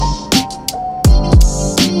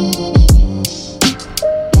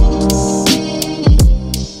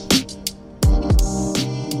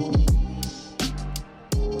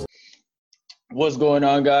What's going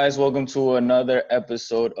on, guys? Welcome to another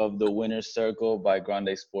episode of The Winner's Circle by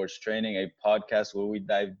Grande Sports Training, a podcast where we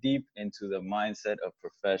dive deep into the mindset of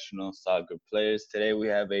professional soccer players. Today, we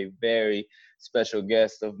have a very special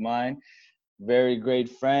guest of mine, very great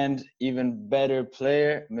friend, even better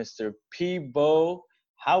player, Mr. Peabo.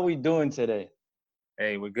 How we doing today?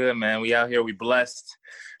 Hey, we're good, man. We out here. We blessed.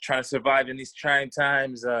 Trying to survive in these trying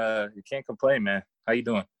times. You can't complain, man. How you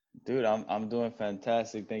doing? Dude, I'm doing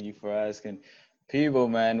fantastic. Thank you for asking. Peabo,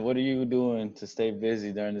 man, what are you doing to stay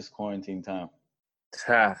busy during this quarantine time?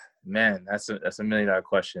 Man, that's a $1 million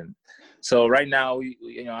question. So right now,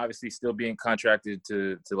 we obviously still being contracted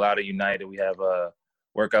to Loundon United. We have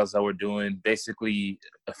workouts that we're doing, basically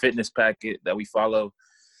a fitness packet that we follow,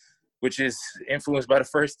 which is influenced by the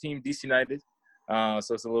first team, DC United. So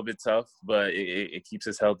it's a little bit tough, but it keeps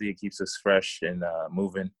us healthy. It keeps us fresh and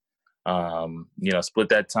moving. Split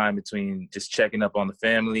that time between just checking up on the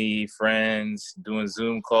family, friends, doing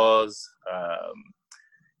Zoom calls,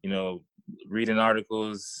 reading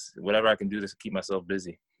articles, whatever I can do to keep myself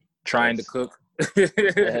busy. Trying to cook.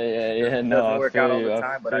 Yeah. No, doesn't work out all you. the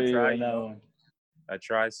time, but I try. I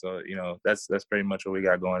try. So that's pretty much what we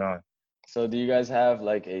got going on. So do you guys have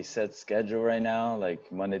like a set schedule right now,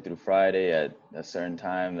 like Monday through Friday at a certain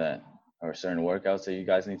time or certain workouts that you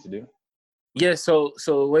guys need to do? Yeah, so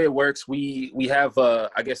the way it works, we have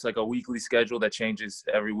I guess like a weekly schedule that changes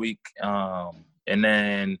every week, and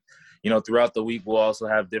then throughout the week we'll also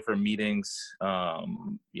have different meetings,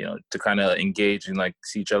 to kind of engage and like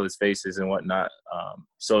see each other's faces and whatnot.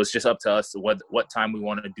 So it's just up to us what time we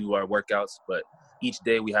want to do our workouts, but each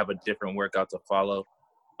day we have a different workout to follow,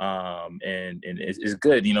 and it's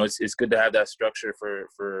good. It's good to have that structure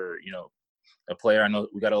for a player. I know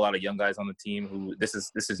we got a lot of young guys on the team who this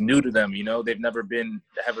is new to them. They've never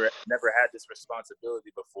had this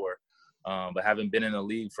responsibility before, but having been in the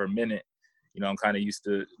league for a minute, I'm kind of used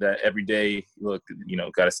to that every day. Look,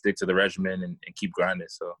 got to stick to the regimen and keep grinding.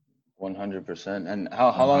 So 100%. And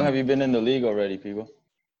how long have you been in the league already, people?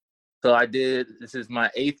 So this is my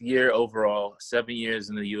 8th year overall, 7 years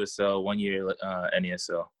in the USL, 1 year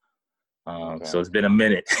NESL. Okay. So it's been a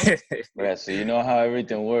minute. Yeah, so you know how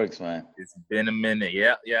everything works, man. It's been a minute.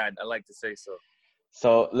 Yeah, I like to say so.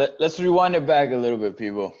 So let's rewind it back a little bit,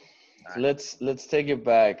 people. So Right. let's take it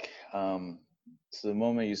back to the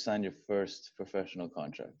moment you signed your first professional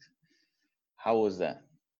contract. How was that?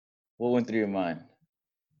 What went through your mind?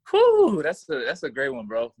 Whew, that's a great one,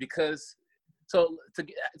 bro. Because so to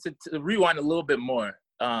rewind a little bit more,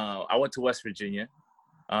 I went to West Virginia.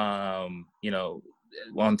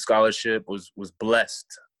 On scholarship, was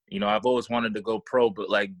blessed. I've always wanted to go pro, but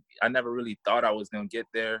like I never really thought I was gonna get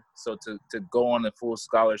there. So to go on a full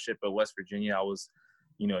scholarship at West Virginia, I was,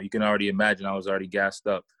 you can already imagine I was already gassed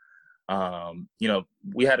up.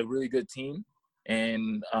 We had a really good team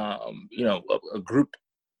and a group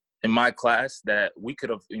in my class that we could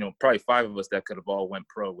have, probably 5 of us that could have all went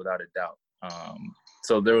pro without a doubt.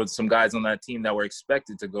 So there were some guys on that team that were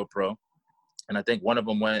expected to go pro. And I think one of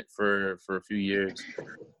them went for a few years,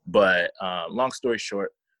 but long story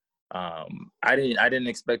short, I didn't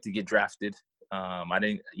expect to get drafted.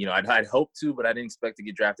 I'd hoped to, but I didn't expect to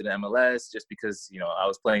get drafted in MLS just because I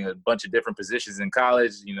was playing a bunch of different positions in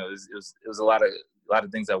college. It was a lot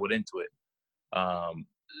of things that went into it.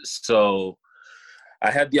 So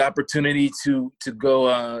I had the opportunity to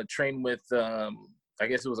go train with I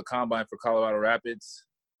guess it was a combine for Colorado Rapids.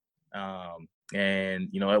 And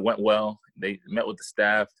it went well. They met with the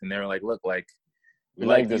staff and they were like, look, like we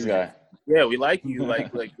like this guy. Yeah, we like you. Like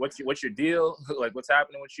what's your deal? Like what's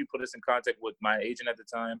happening with you? Put us in contact with my agent at the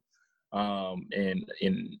time. And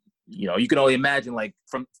you can only imagine like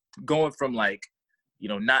from going from like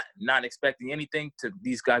not expecting anything to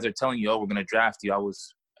these guys are telling you, oh, we're gonna draft you. I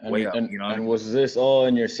was way up. And was this all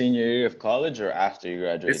in your senior year of college or after you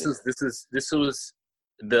graduated? This was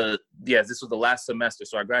the last semester.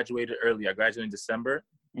 So I graduated early. I graduated in December,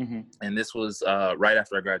 and this was right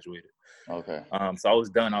after I graduated. Okay. So I was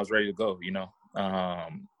done. I was ready to go.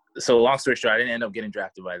 So long story short, I didn't end up getting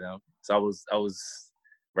drafted by them. So I was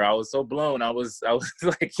so blown. I was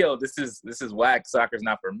like, yo, this is whack. Soccer's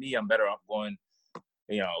not for me. I'm better off going,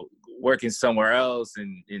 working somewhere else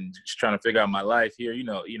and just trying to figure out my life here.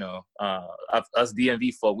 Us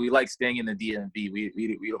DMV folk, we like staying in the DMV. We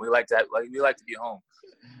like to be home.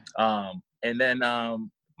 And then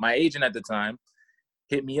my agent at the time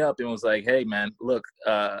hit me up and was like, hey man, look,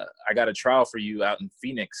 I got a trial for you out in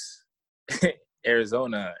Phoenix,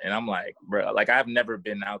 Arizona. And I'm like, bro, like I've never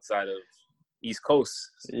been outside of East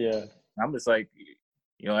Coast. Yeah. I'm just like,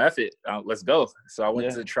 F it, let's go. So I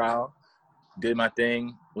went to the trial, did my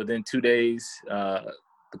thing. Within 2 days,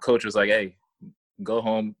 the coach was like, hey, go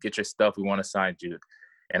home, get your stuff. We want to sign you.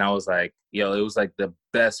 And I was like, yo, it was like the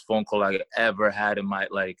best phone call I ever had in my,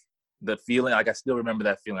 like, the feeling, like I still remember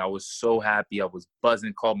that feeling. I was so happy. I was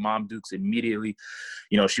buzzing, called Mom Dukes immediately.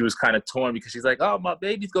 You know, she was kind of torn because she's like, oh, my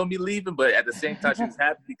baby's going to be leaving. But at the same time, she was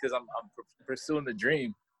happy because I'm pursuing the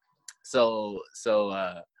dream. So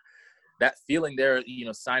that feeling there, you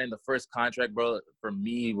know, signing the first contract, bro, for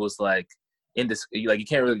me was like, like you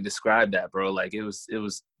can't really describe that, bro. Like it was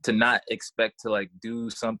to not expect to like do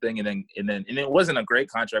something and it wasn't a great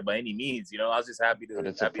contract by any means, you know. I was just happy to. But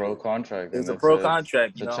it's a pro contract. It's a pro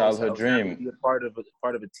contract, you know. It's a childhood I was dream. happy to be a part of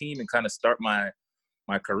a team and kind of start my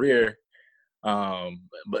career.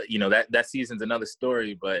 But you know that season's another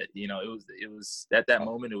story. But you know it was at that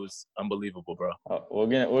moment it was unbelievable, bro.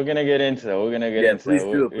 We're gonna get into that. We're gonna get into please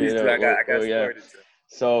that. Please do. I got started.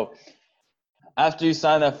 So after you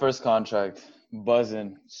sign that first contract,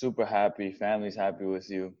 buzzing, super happy, family's happy with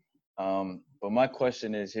you. But my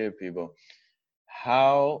question is here, people,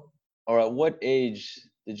 how or at what age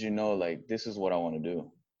did you know like this is what I want to do?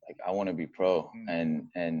 Like I want to be pro,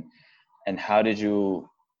 and how did you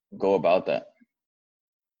go about that?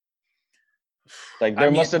 Like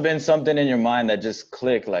there must have been something in your mind that just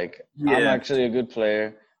clicked. Like I'm actually a good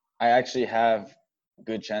player. I actually have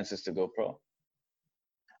good chances to go pro.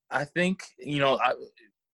 I think, you know,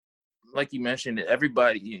 like you mentioned,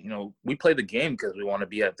 everybody, you know, we play the game because we want to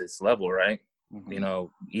be at this level, right? Mm-hmm. You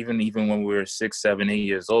know, even when we were 6, 7, 8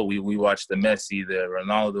 years old, we watched the Messi, the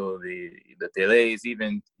Ronaldo, the Pelés,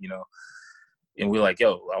 even, you know, and we're like,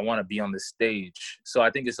 yo, I want to be on this stage. So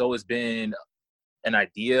I think it's always been an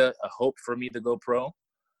idea, a hope for me to go pro.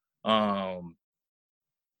 I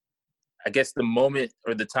guess the moment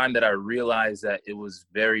or the time that I realized that it was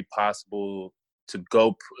very possible to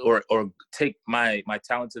go or take my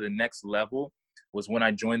talent to the next level was when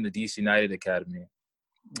I joined the DC United Academy.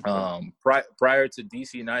 Okay. Prior to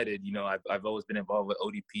DC United, you know, I've always been involved with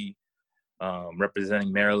ODP,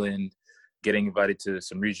 representing Maryland, getting invited to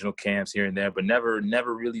some regional camps here and there, but never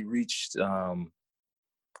really reached,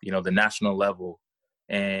 you know, the national level.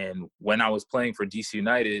 And when I was playing for DC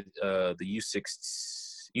United, the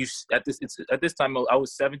at this time I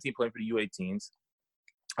was 17 playing for the U18s.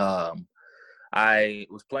 I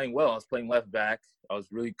was playing well. I was playing left back. I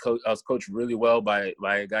was coached really well by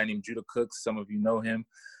a guy named Judah Cooks. Some of you know him.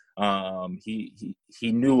 He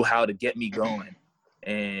knew how to get me going,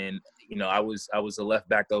 and you know I was a left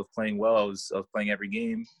back that was playing well. I was playing every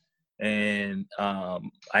game, and I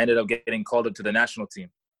ended up getting called up to the national team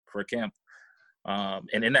for a camp.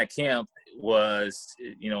 And in that camp was,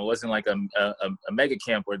 you know, it wasn't like a mega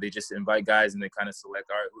camp where they just invite guys and they kind of select,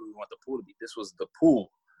 all right, who do we want the pool to be? This was the pool.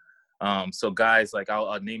 So guys like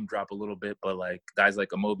I'll name drop a little bit, but like guys like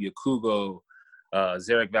Amobi Akugo,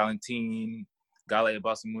 Zarek Valentin, Gale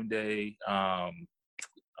Basamunde,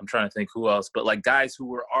 I'm trying to think who else, but like guys who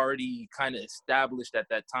were already kind of established at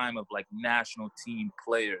that time of like national team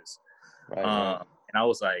players. Right. And I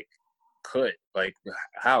was like,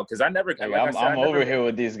 how? Because I never. Like I'm over here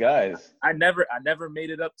with these guys. I never made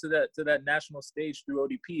it up to that national stage through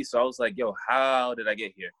ODP. So I was like, yo, how did I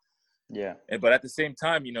get here? Yeah. But at the same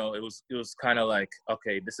time, you know, it was kind of like,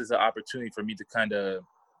 okay, this is an opportunity for me to kind of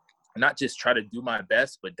not just try to do my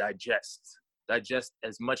best, but digest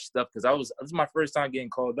as much stuff, because this was my first time getting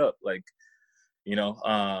called up, like, you know.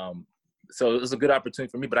 So it was a good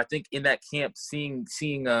opportunity for me. But I think in that camp, seeing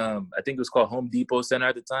I think it was called Home Depot Center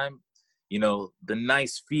at the time. You know, the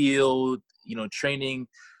nice field, you know, training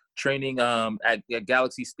at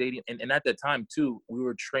Galaxy Stadium. And at that time, too, we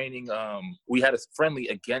were training. We had a friendly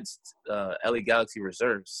against LA Galaxy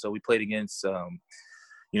reserves. So we played against,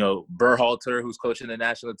 you know, Berhalter, who's coaching the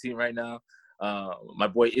national team right now. My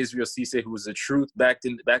boy Israel Cisse, who was the truth back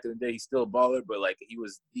in the day. He's still a baller, but, like, he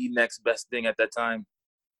was the next best thing at that time.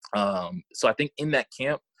 So I think in that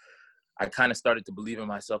camp, I kind of started to believe in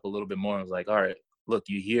myself a little bit more. I was like, all right, look,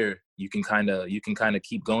 you here, you can kind of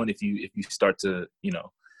keep going if you start to, you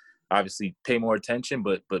know, obviously pay more attention,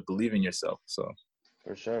 but believe in yourself. So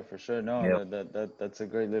for sure. No, that's a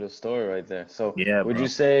great little story right there. So yeah, would you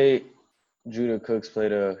say Judah Cooks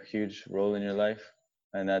played a huge role in your life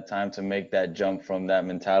and that time to make that jump from that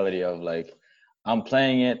mentality of like, I'm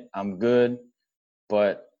playing it, I'm good,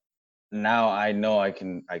 but now I know I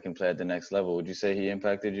can play at the next level? Would you say he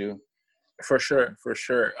impacted you? For sure.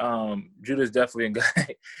 Judah's definitely a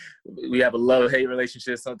guy. We have a love-hate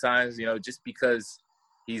relationship sometimes, you know, just because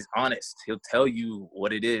he's honest. He'll tell you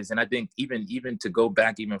what it is. And I think even to go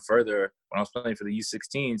back even further, when I was playing for the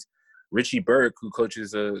U16s, Richie Burke, who coaches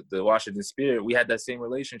the Washington Spirit, we had that same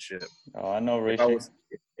relationship. Oh, I know Richie.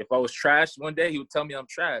 If I was trash one day, he would tell me I'm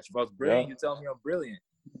trash. If I was brilliant, he'd tell me I'm brilliant.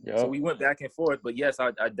 So Yep. we went back and forth. But yes,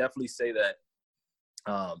 I definitely say that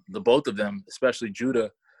the both of them, especially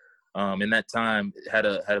Judah, in that time had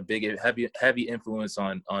a big heavy influence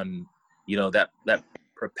on that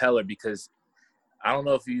propeller, because I don't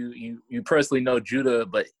know if you personally know Judah,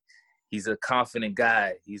 but he's a confident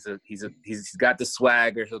guy. He's got the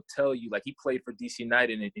swagger. He'll tell you, like, he played for DC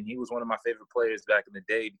United, and he was one of my favorite players back in the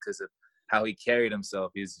day because of how he carried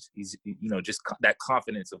himself. He's just that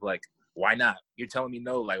confidence of, like, why not? You're telling me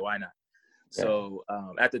no, like, why not? Yeah. So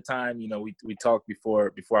at the time, we talked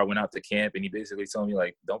before I went out to camp, and he basically told me,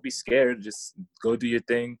 like, don't be scared, just go do your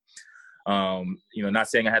thing. Not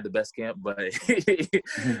saying I had the best camp, but it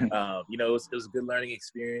was a good learning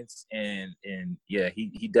experience, and yeah,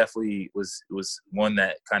 he definitely was one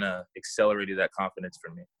that kind of accelerated that confidence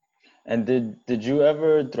for me. And did you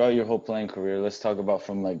ever, throughout your whole playing career, let's talk about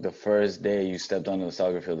from like the first day you stepped onto the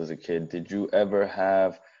soccer field as a kid, did you ever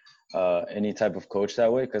have any type of coach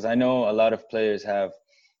that way? Because I know a lot of players have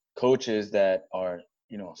coaches that are,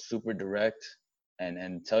 super direct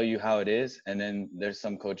and tell you how it is. And then there's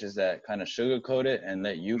some coaches that kind of sugarcoat it and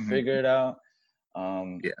let you figure it out.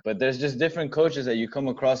 Yeah. But there's just different coaches that you come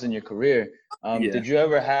across in your career. Yeah. Did you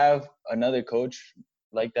ever have another coach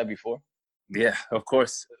like that before? Yeah, of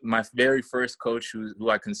course. My very first coach, who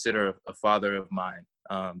I consider a father of mine,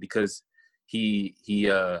 because he's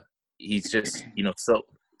just, so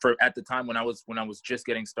for at the time when I was just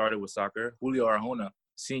getting started with soccer, Julio Arjona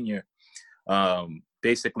Sr.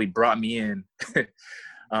 Basically brought me in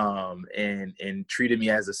and treated me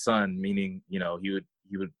as a son, meaning, he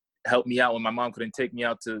would help me out when my mom couldn't take me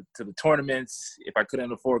out to the tournaments, if I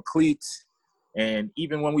couldn't afford cleats. And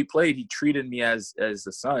even when we played, he treated me as a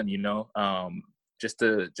son, just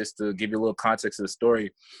to give you a little context of the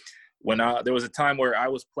story. When there was a time where I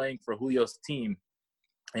was playing for Julio's team,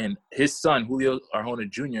 and his son, Julio Arjona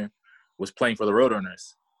Jr., was playing for the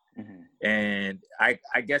Roadrunners. Mm-hmm. And I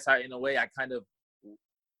guess in a way, I kind of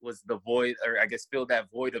was the void, or I guess filled that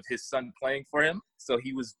void of his son playing for him. So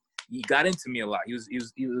he got into me a lot. He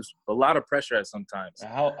was a lot of pressure at sometimes.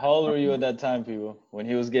 How old were you at that time, people? When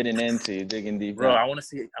he was getting into you, digging deep bro, down? I want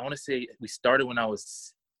to say we started when I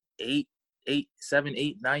was 7,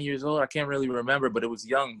 8, 9 years old. I can't really remember, but it was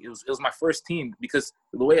young. It was my first team, because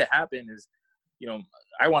the way it happened is,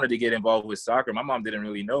 I wanted to get involved with soccer. My mom didn't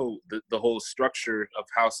really know the whole structure of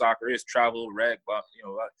how soccer is, travel, rec,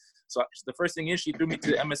 so the first thing is, she threw me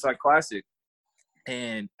to the MSI Classic.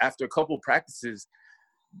 And after a couple practices,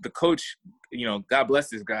 the coach, God bless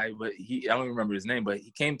this guy, but I don't even remember his name, but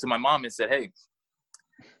he came to my mom and said, "Hey,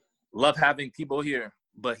 love having people here,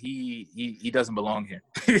 but he doesn't belong here.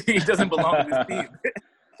 He doesn't belong on this team."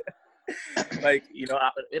 Like,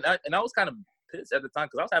 and I was kind of pissed at the time,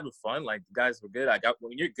 because I was having fun. Like, the guys were good.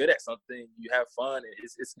 When you're good at something, you have fun.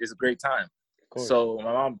 It's a great time. So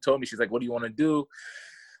my mom told me, she's like, "What do you want to do?"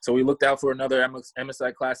 So we looked out for another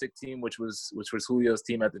MSI Classic team, which was Julio's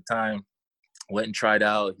team at the time. Went and tried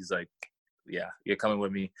out. He's like, "Yeah, you're coming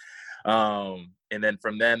with me." And then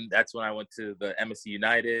from then, that's when I went to the MSC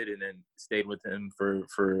United, and then stayed with him for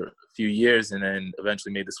a few years, and then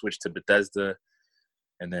eventually made the switch to Bethesda,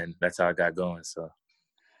 and then that's how I got going. So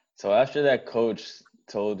after that coach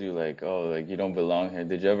told you, like, "Oh, like, you don't belong here,"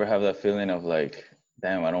 did you ever have that feeling of like,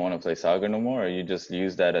 "Damn, I don't want to play soccer no more," or you just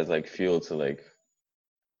use that as like fuel to like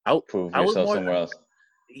prove yourself somewhere else?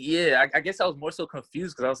 Yeah, I guess I was more so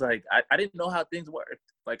confused, because I was like, I didn't know how things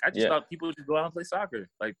worked. Like, I just thought people would just go out and play soccer.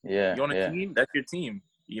 Like, you're on a team, that's your team,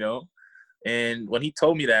 And when he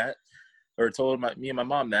told me that, or told me and my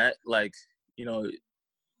mom that, like,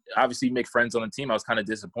 obviously you make friends on the team, I was kind of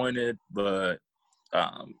disappointed, but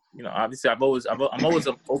obviously I'm always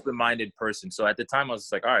an open-minded person. So at the time I was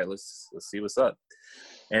just like, all right, let's see what's up.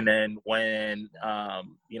 And then when I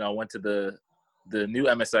went to the new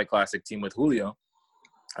MSI Classic team with Julio,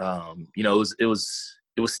 it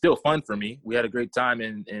was still fun for me. We had a great time,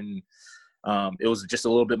 and it was just a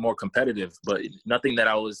little bit more competitive, but nothing that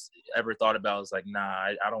I was ever thought about. I was like, nah,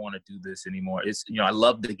 I don't want to do this anymore. It's, I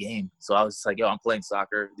love the game. So I was just like, yo, I'm playing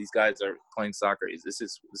soccer. These guys are playing soccer. This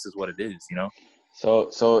is what it is,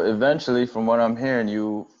 So eventually, from what I'm hearing,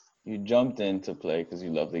 you jumped in to play because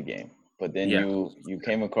you love the game. But then you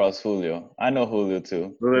came across Julio. I know Julio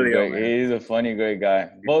too. Julio, he's a funny, great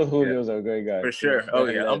guy. Both Julios are great guys. For sure. Oh,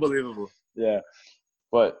 yeah. Unbelievable. Yeah.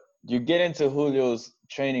 But you get into Julio's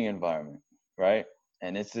training environment, right?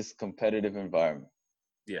 And it's this competitive environment.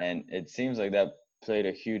 Yeah. And it seems like that played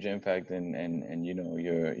a huge impact in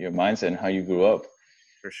your mindset and how you grew up.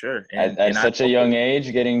 For sure. At such a young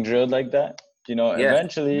age, getting drilled like that,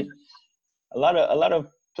 eventually a lot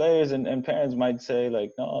of players and parents might say, like,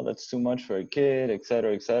 no, that's too much for a kid, et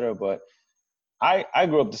cetera, et cetera. But I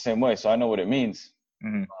grew up the same way, so I know what it means.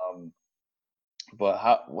 Mm-hmm. But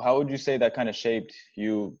how would you say that kind of shaped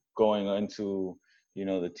you going into,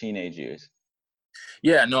 the teenage years?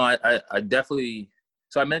 Yeah, no, I definitely.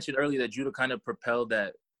 So I mentioned earlier that judo kind of propelled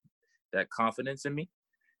that confidence in me,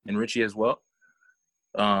 and Richie as well.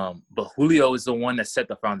 But Julio is the one that set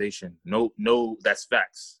the foundation. No, that's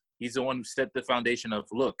facts. He's the one who set the foundation of,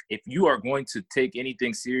 look, if you are going to take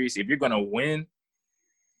anything serious, if you're going to win,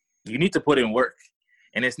 you need to put in work.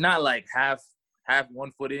 And it's not like half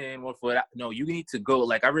 1 foot in, 1 foot out. No, you need to go.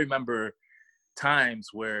 Like, I remember times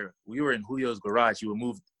where we were in Julio's garage. He would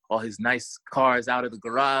move all his nice cars out of the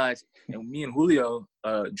garage, and me and Julio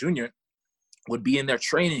Jr. would be in there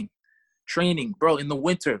training, bro, in the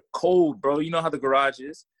winter, cold, bro. You know how the garage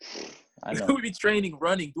is. I know. We would be training,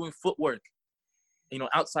 running, doing footwork,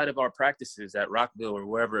 outside of our practices at Rockville or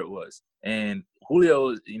wherever it was. And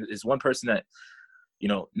Julio is one person that,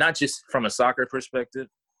 not just from a soccer perspective,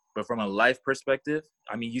 but from a life perspective.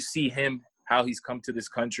 I mean, you see him, how he's come to this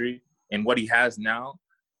country and what he has now.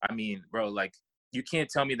 I mean, bro, like, you can't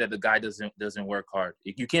tell me that the guy doesn't work hard.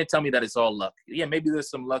 You can't tell me that it's all luck. Yeah, maybe there's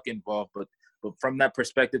some luck involved, but from that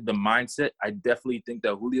perspective, the mindset, I definitely think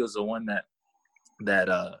that Julio's the one that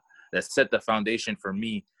set the foundation for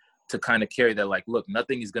me to kind of carry that. Like, look,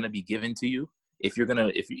 nothing is gonna be given to you. If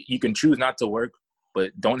you can choose not to work,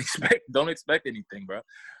 but don't expect anything, bro.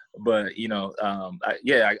 But I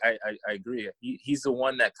agree. He's the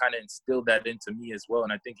one that kind of instilled that into me as well.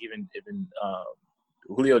 And I think even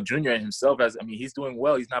Julio Jr. himself he's doing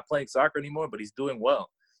well. He's not playing soccer anymore, but he's doing well.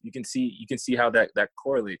 You can see how that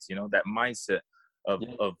correlates, that mindset of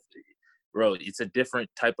bro, it's a different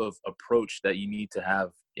type of approach that you need to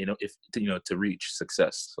have, to reach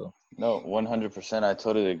success. So No, 100%. I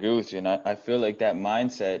totally agree with you. And I feel like that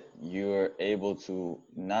mindset, you're able to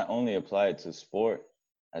not only apply it to sport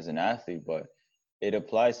as an athlete, but it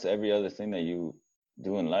applies to every other thing that you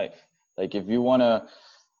do in life. Like, if you want to,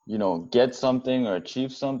 get something or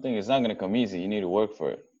achieve something, it's not going to come easy. You need to work for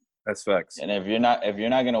it. that's facts. And if you're not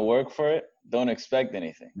going to work for it, don't expect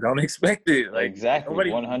anything. Don't expect it. Like, exactly,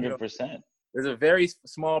 nobody, 100%. There's a very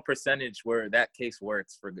small percentage where that case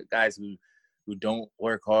works for guys who don't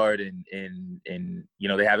work hard and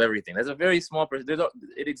they have everything. There's a very small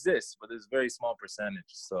it exists, but there's a very small percentage.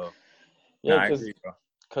 So yeah, I agree, bro.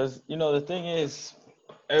 Because the thing is,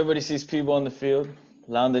 everybody sees Peabo on the field,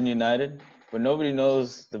 Loundon United, but nobody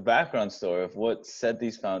knows the background story of what set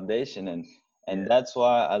these foundation. And that's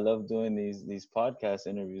why I love doing these podcast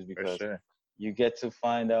interviews, because you get to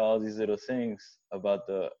find out all these little things about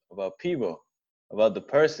Peabo, about the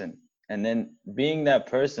person, and then being that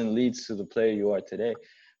person leads to the player you are today.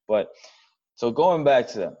 But so going back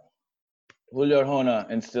to that, Julio Arjona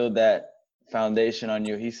instilled that foundation on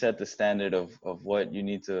you. He set the standard of what you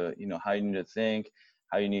need to, how you need to think,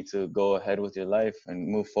 how you need to go ahead with your life and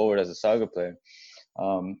move forward as a soccer player.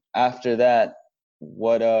 After that,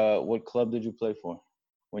 what club did you play for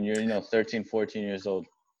when you're 13, 14 years old?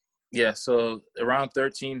 Yeah, so around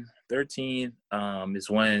 13 is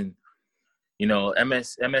when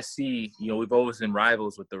MSC, we've always been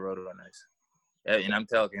rivals with the Roadrunners. And I'm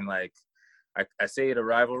talking, like, I say it a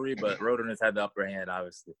rivalry, but Roadrunners had the upper hand,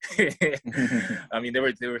 obviously. I mean,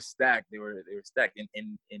 they were stacked. They were stacked.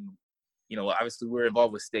 And obviously we were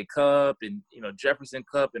involved with State Cup and, Jefferson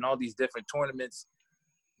Cup and all these different tournaments.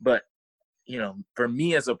 But, for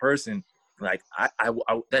me as a person, like, I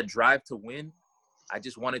that drive to win, I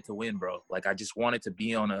just wanted to win, bro. Like, I just wanted to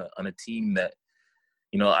be on a team that,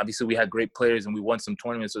 obviously we had great players and we won some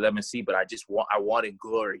tournaments with MSC, but I wanted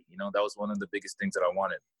glory. That was one of the biggest things that I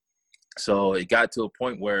wanted. So it got to a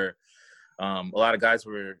point where a lot of guys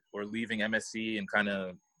were leaving MSC and kind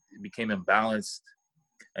of became imbalanced.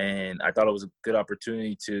 And I thought it was a good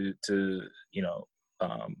opportunity to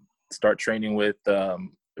start training with the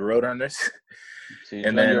Roadrunners. So you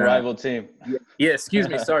joined your rival team. Yeah, excuse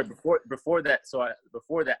me. Sorry. Before that,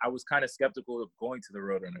 I was kind of skeptical of going to the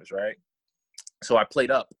Roadrunners, right? So I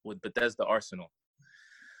played up with Bethesda Arsenal.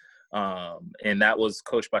 And that was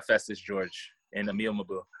coached by Festus George and Emil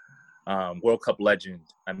Mabu, World Cup legend.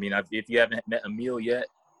 I mean, if you haven't met Emil yet,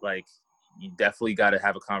 like, you definitely got to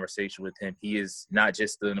have a conversation with him. He is not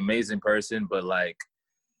just an amazing person, but, like,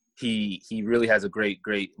 he really has a great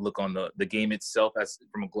look on the game itself as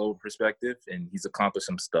from a global perspective, and he's accomplished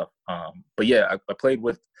some stuff. But yeah, I played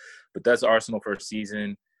with Bethesda Arsenal for a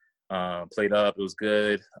season. Played up, it was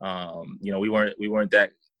good. We weren't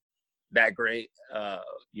that great.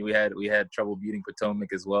 We had trouble beating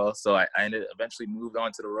Potomac as well. So I eventually moved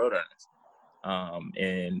on to the Roadrunners.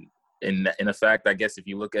 And in effect, I guess if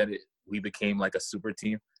you look at it, we became like a super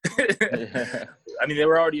team. I mean, they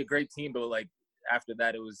were already a great team, but, like, after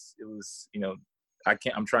that, it was,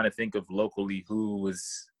 I'm trying to think of locally who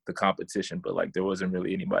was the competition, but like there wasn't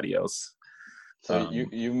really anybody else. So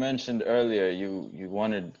you mentioned earlier you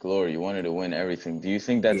wanted glory, you wanted to win everything. Do you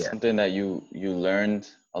think that's something that you learned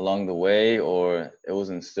along the way, or it was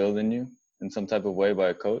instilled in you in some type of way by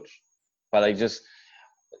a coach? By like just,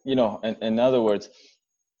 in other words,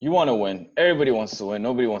 you want to win. Everybody wants to win.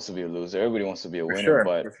 Nobody wants to be a loser. Everybody wants to be a winner.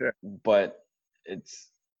 For sure. But it's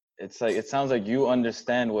like, it sounds like you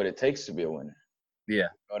understand what it takes to be a winner. Yeah. You know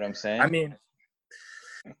what I'm saying? I mean,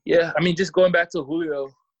 just going back to Julio,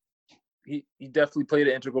 he definitely played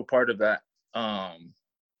an integral part of that. Obviously,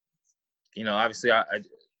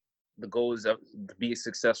 the goal is to be a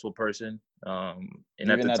successful person. And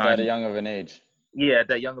even at that young of an age. Yeah, at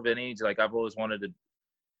that young of an age, like I've always wanted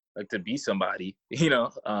to be somebody,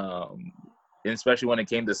 and especially when it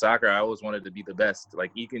came to soccer, I always wanted to be the best.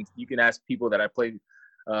 Like you can ask people that I played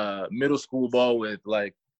middle school ball with,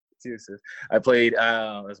 like, seriously, I played,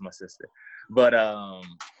 that's my sister. But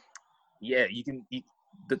the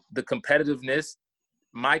competitiveness,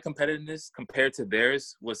 my competitiveness compared to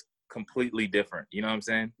theirs was completely different. You know what I'm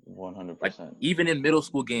saying? 100%. Like even in middle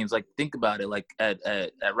school games, like think about it, like at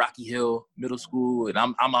Rocky Hill Middle School, and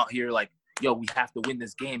I'm out here like, yo, we have to win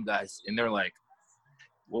this game, guys. And they're like,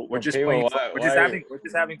 well, we're just playing. We're just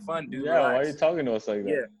having fun, dude. Yeah, relax. Why are you talking to us like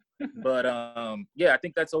that? Yeah. But I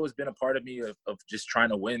think that's always been a part of me of just trying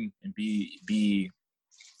to win and be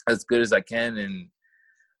as good as I can, and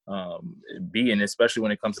and especially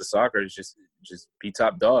when it comes to soccer, is just be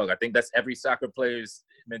top dog. I think that's every soccer player's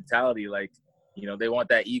mentality. Like, they want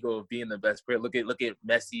that ego of being the best player. Look at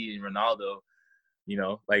Messi and Ronaldo.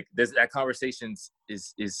 Like that conversation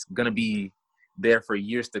is gonna be there for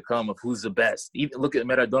years to come of who's the best. Even look at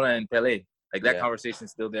Maradona and Pelé. Like that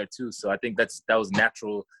conversation's still there too. So I think that was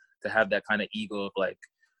natural to have that kind of ego of like,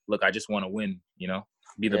 look, I just want to win.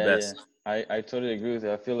 Be the best. Yeah. I totally agree with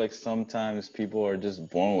you. I feel like sometimes people are just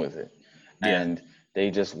born with it, and they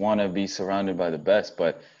just want to be surrounded by the best.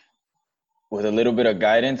 But with a little bit of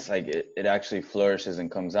guidance, like it actually flourishes and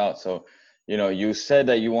comes out. So, you said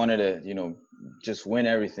that you wanted to, just win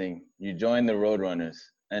everything. You joined the Roadrunners,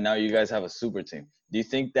 and now you guys have a super team. Do you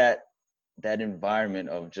think that environment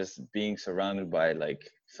of just being surrounded by like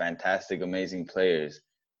fantastic, amazing players,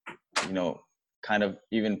 kind of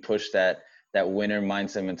even push that winner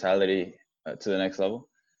mindset mentality to the next level?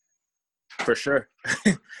 For sure.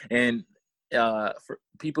 And for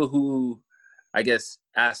people who, I guess,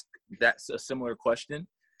 ask that's a similar question,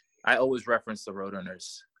 I always reference the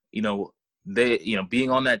Roadrunners. They,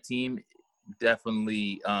 being on that team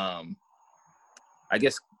definitely, I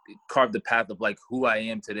guess, carved the path of like who I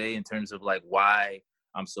am today in terms of like why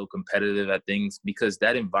I'm so competitive at things, because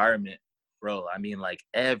that environment, bro, I mean, like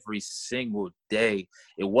every single day,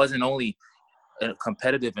 it wasn't only a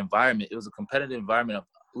competitive environment, it was a competitive environment of,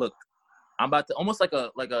 look, I'm about to almost like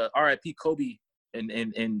a RIP Kobe and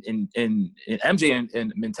MJ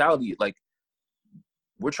and mentality. Like,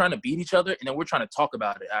 we're trying to beat each other, and then we're trying to talk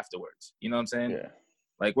about it afterwards. You know what I'm saying? Yeah.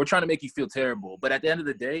 Like, we're trying to make you feel terrible, but at the end of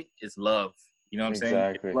the day, it's love. You know what I'm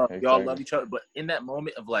saying? Exactly. Y'all love each other. But in that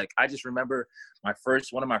moment of like, I just remember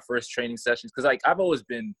one of my first training sessions, because like I've always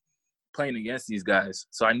been playing against these guys,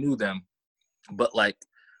 so I knew them. But like,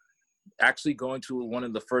 actually going to one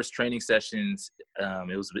of the first training sessions,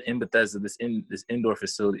 it was in Bethesda, this indoor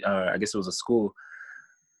facility. I guess it was a school.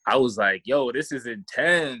 I was like, yo, this is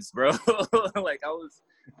intense, bro. Like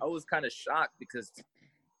I was kind of shocked because,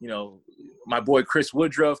 my boy Chris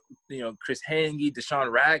Woodruff, Chris Hangy,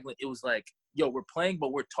 Deshaun Ragland, it was like, yo, we're playing,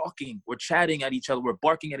 but we're talking, we're chatting at each other, we're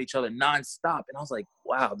barking at each other nonstop. And I was like,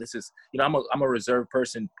 wow, this is, I'm a reserved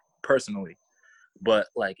person personally, but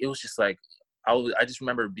like, it was just like, I just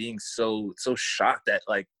remember being so shocked that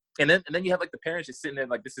like, and then you have like the parents just sitting there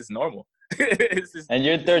like, this is normal. And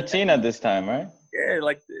you're 13 at this time, right? Yeah,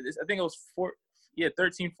 like I think it was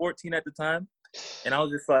 13, 14 at the time, and I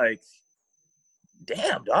was just like,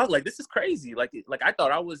 damn, dog, like this is crazy. Like I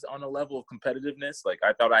thought I was on a level of competitiveness, like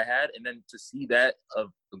I thought I had, and then to see that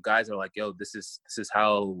of guys are like, yo, this is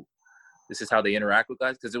how they interact with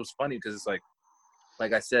guys, because it was funny because it's like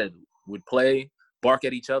I said, we'd play, bark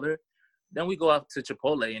at each other. Then we go out to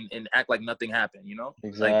Chipotle and act like nothing happened,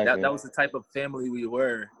 Exactly. Like that was the type of family we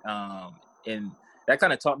were. And that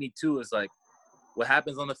kind of taught me too, is like what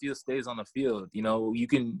happens on the field stays on the field. You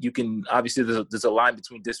can obviously there's a line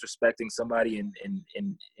between disrespecting somebody and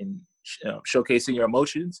showcasing your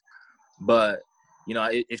emotions, but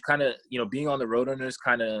it kind of being on the Roadrunners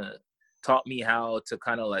kind of taught me how to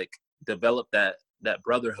kind of like develop that that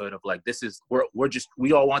brotherhood of like,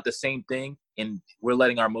 we all want the same thing, and we're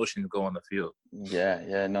letting our emotions go on the field.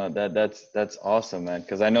 Yeah, no, that's awesome, man.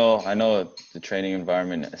 Because I know the training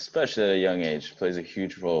environment, especially at a young age, plays a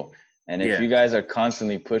huge role. And if Yeah. you guys are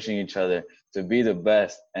constantly pushing each other to be the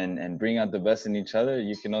best and bring out the best in each other,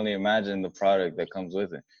 you can only imagine the product that comes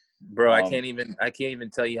with it. Bro, I can't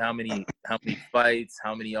even tell you how many fights,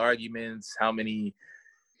 how many arguments, how many,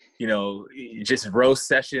 just roast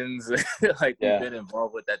sessions like we've been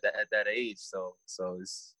involved with at that age. So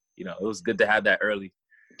it's, it was good to have that early.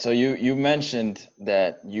 So you mentioned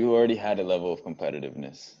that you already had a level of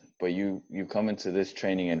competitiveness, but you come into this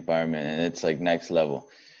training environment and it's like next level.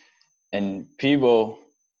 And Peabo,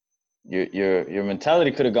 your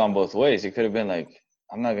mentality could have gone both ways. You could have been like,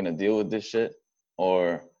 I'm not gonna deal with this shit,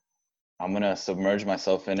 or I'm gonna submerge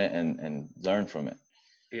myself in it and learn from it.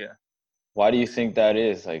 Yeah. Why do you think that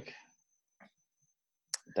is? Like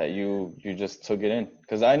that you just took it in?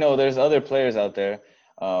 Because I know there's other players out there,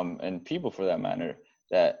 and people for that matter,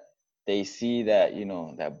 that they see that,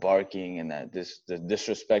 that barking and that the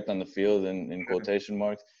disrespect on the field in quotation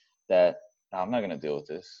marks, that I'm not gonna deal with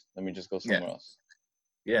this. Let me just go somewhere else.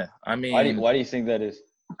 Yeah, I mean, why do you think that is?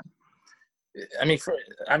 I mean,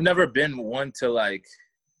 I've never been one to like,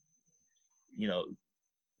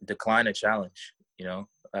 decline a challenge.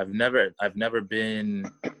 I've never been,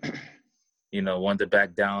 one to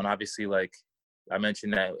back down. Obviously, like I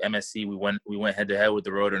mentioned that MSC, we went head to head with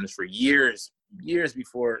the Roadrunners for years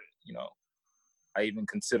before, I even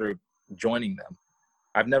considered joining them.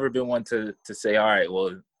 I've never been one to say, all right,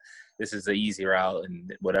 well, this is the easy route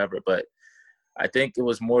and whatever. But I think it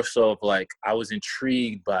was more so of like, I was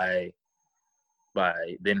intrigued by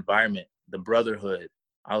the environment, the brotherhood.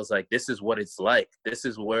 I was like, this is what it's like. This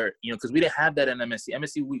is where, because we didn't have that in MSC.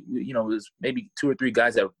 MSC, we it was maybe 2 or 3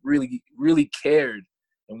 guys that really, really cared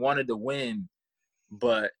and wanted to win.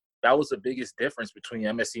 But that was the biggest difference between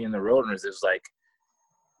MSC and the Roadrunners. It was like,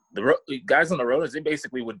 the guys on the Roadrunners, they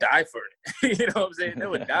basically would die for it. You know what I'm saying? They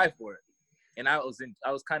would die for it. And I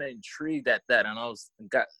was kind of intrigued at that. And it was,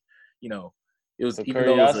 the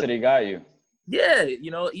curiosity got you. Yeah,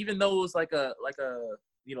 even though it was like a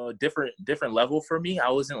different level for me, I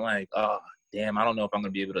wasn't like, oh damn, I don't know if I'm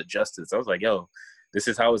gonna be able to adjust this. I was like, yo, this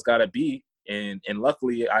is how it's gotta be. And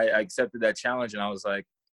luckily I accepted that challenge, and I was like,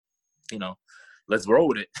 let's roll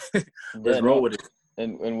with it. Roll with it.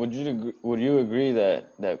 And would you agree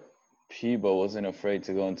that Peabo wasn't afraid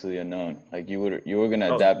to go into the unknown? Like you were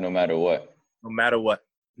gonna adapt no matter what. No matter what.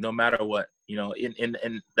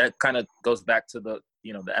 And that kind of goes back to the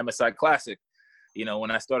the MSI Classic.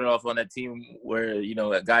 When I started off on that team where,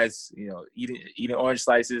 guys, eating orange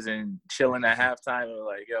slices and chilling at halftime, and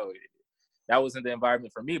like, yo, that wasn't the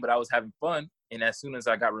environment for me, but I was having fun. And as soon as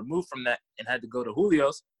I got removed from that and had to go to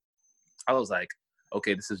Julio's, I was like,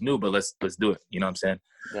 okay, this is new, but let's do it. You know what I'm saying?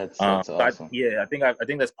 That's awesome. I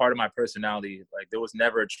think that's part of my personality. Like, there was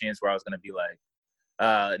never a chance where I was going to be like,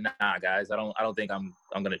 nah, guys, I don't think I'm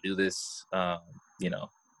going to do this.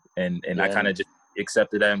 And I kind of just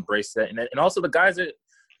accepted that, embraced that. And also the guys that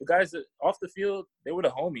off the field, they were the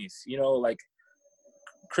homies, like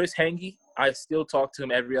Chris Henge, I still talk to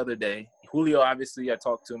him every other day. Julio, obviously, I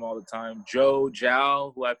talk to him all the time. Jow,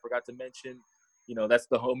 who I forgot to mention, that's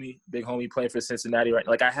the big homie playing for Cincinnati, right?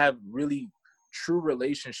 Like, I have really true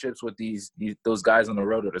relationships with those guys on the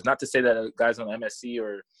road. It's not to say that guys on MSC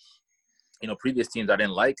or, previous teams I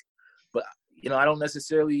didn't like, but, I don't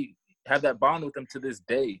necessarily have that bond with them to this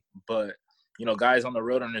day. But, guys on the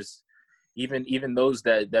Roadrunners, even those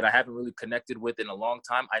that I haven't really connected with in a long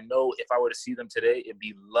time, I know if I were to see them today, it'd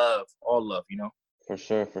be love, all love, For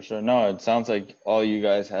sure. No, it sounds like all you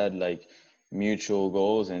guys had like mutual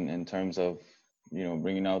goals in terms of,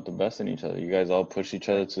 bringing out the best in each other. You guys all push each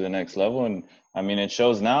other to the next level. And I mean, it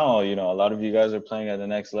shows now, a lot of you guys are playing at the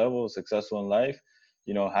next level, successful in life,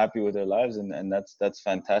 happy with their lives. And that's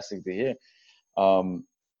fantastic to hear.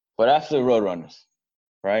 But after the Roadrunners,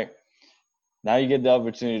 right? Now you get the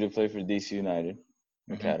opportunity to play for DC United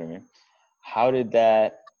Academy. How did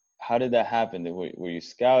that happen? Were you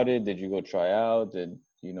scouted? Did you go try out? Did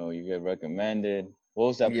you get recommended? What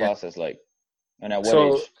was that process like? And at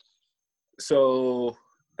what age? So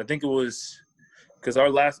I think it was because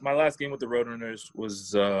my last game with the Roadrunners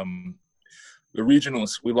was the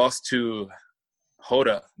regionals. We lost to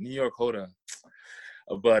Hoda, New York Hoda,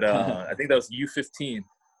 but I think that was U15.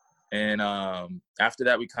 And after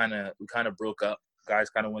that, we kind of broke up. Guys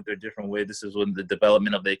kind of went their different way. This is when the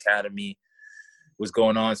development of the academy was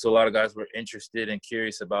going on. So a lot of guys were interested and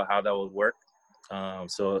curious about how that would work.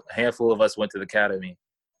 So a handful of us went to the academy.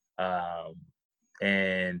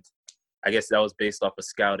 And I guess that was based off of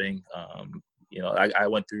scouting. I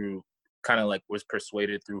went through kind of like was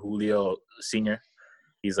persuaded through Julio Sr.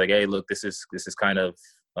 He's like, hey, look, this is kind of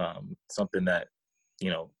something that,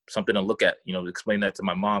 something to look at, explain that to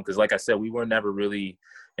my mom. Because like I said, we were never really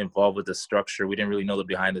involved with the structure. We didn't really know the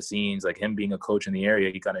behind the scenes. Like him being a coach in the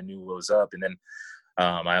area, he kind of knew what was up. And then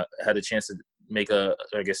I had a chance to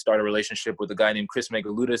start a relationship with a guy named Chris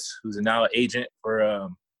Megaludis, who's now an agent for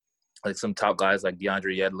like some top guys like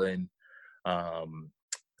DeAndre Yedlin,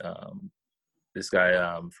 this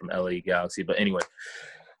guy from LA Galaxy. But anyway,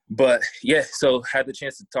 so had the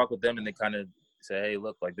chance to talk with them, and they kind of say, hey,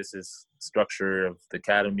 look, like this is structure of the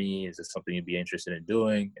academy. Is this something you'd be interested in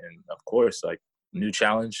doing? And of course, like new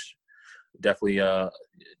challenge, definitely,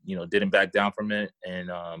 didn't back down from it. And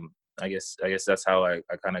I guess that's how I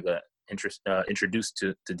kind of got introduced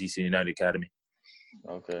to DC United Academy.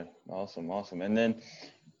 Okay, awesome. And then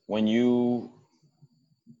when you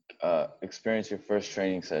experienced your first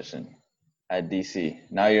training session at DC,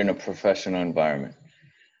 now you're in a professional environment.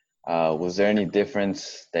 Was there any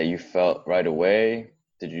difference that you felt right away?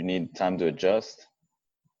 Did you need time to adjust?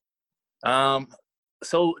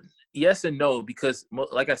 So yes and no, because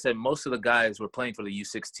like I said, most of the guys were playing for the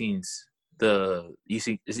U16s, the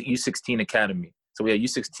U16 Academy. So we had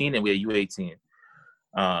U16 and we had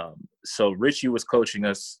U18. So Richie was coaching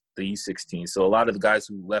us the U16. So a lot of the guys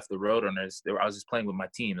who left the Roadrunners, I was just playing with my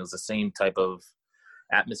team. It was the same type of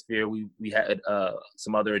atmosphere. We had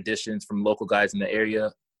some other additions from local guys in the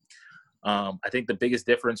area. I think the biggest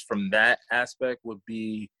difference from that aspect would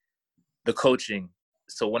be the coaching.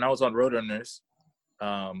 So when I was on Roadrunners,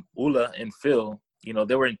 Ula and Phil,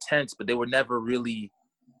 they were intense, but they were never really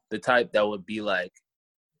the type that would be like,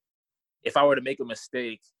 if I were to make a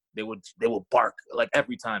mistake, they would bark like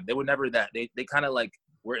every time. They were never that. They kind of like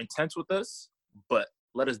were intense with us, but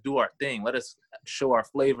let us do our thing. Let us show our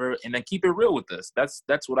flavor and then keep it real with us.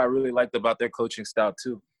 That's what I really liked about their coaching style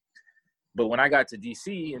too. But when I got to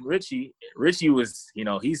DC and Richie was,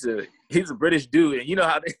 he's a British dude, and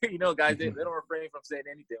how they, guys, they don't refrain from saying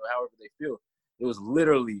anything, however they feel. It was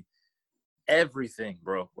literally everything,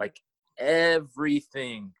 bro. Like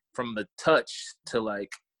everything from the touch to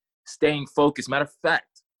like staying focused. Matter of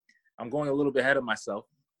fact, I'm going a little bit ahead of myself,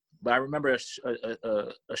 but I remember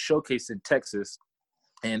a showcase in Texas,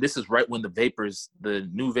 and this is right when the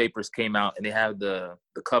new Vapors came out, and they had the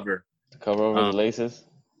cover. The cover over the laces?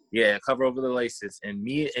 Yeah, cover over the laces. And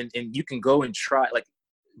and you can go and try, like,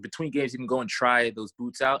 between games, you can go and try those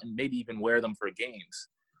boots out and maybe even wear them for games.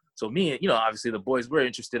 So me, obviously the boys were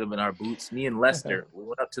interested in our boots. Me and Lester, we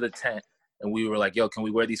went up to the tent, and we were like, yo, can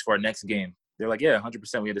we wear these for our next game? They're like, yeah,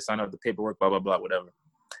 100%. We had to sign up the paperwork, blah, blah, blah, whatever.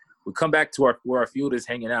 We come back to where our field is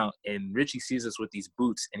hanging out, and Richie sees us with these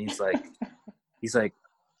boots, and he's like,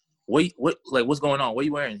 what's going on? What are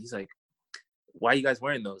you wearing? He's like, why are you guys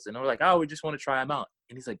wearing those? And we're like, oh, we just want to try them out.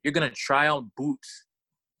 And he's like, you're going to try on boots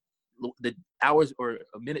the hours or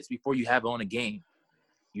minutes before you have on a game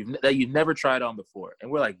that you've never tried on before.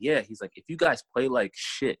 And we're like, yeah. He's like, if you guys play like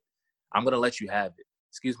shit, I'm going to let you have it.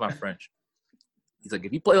 Excuse my French. He's like,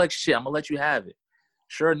 if you play like shit, I'm going to let you have it.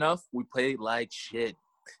 Sure enough, we played like shit.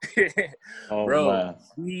 Oh, bro,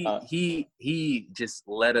 man. he just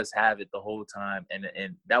let us have it the whole time.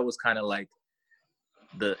 And that was kind of like,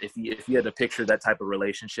 if you had to picture that type of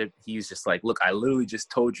relationship, he's just like, look, I literally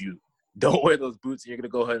just told you, don't wear those boots. You're gonna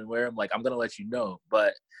go ahead and wear them. Like, I'm gonna let you know.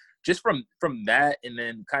 But just from that, and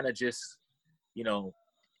then kind of just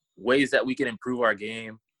ways that we can improve our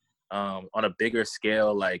game on a bigger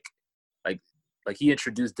scale. Like he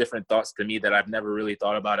introduced different thoughts to me that I've never really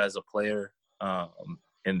thought about as a player,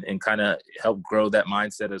 and kind of help grow that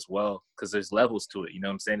mindset as well. Because there's levels to it. You know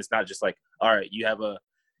what I'm saying? It's not just like, all right, you have a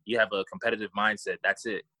competitive mindset. That's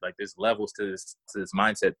it. Like, there's levels to this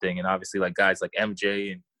mindset thing. And obviously, like, guys like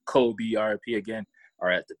MJ and Kobe, RIP again, are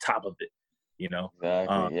at the top of it,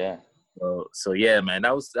 Exactly, yeah. So yeah, man,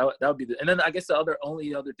 that would be and then I guess the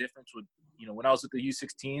only other difference would, when I was with the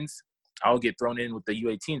U16s, I would get thrown in with the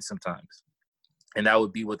U18s sometimes. And that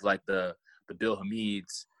would be with like the Bill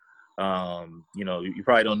Hamids. You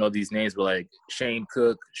probably don't know these names, but like Shane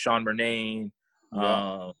Cook, Sean Murnane,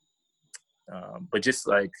 Yeah. but just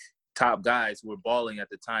like top guys who were balling at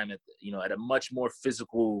the time at a much more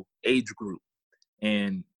physical age group.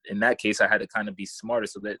 And in that case, I had to kind of be smarter.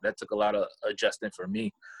 So that took a lot of adjusting for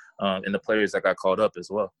me, and the players that got called up as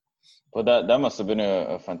well. Well, that must have been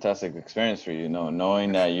a fantastic experience for you,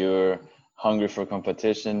 knowing that you're hungry for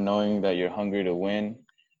competition, knowing that you're hungry to win.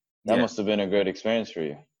 That must have been a great experience for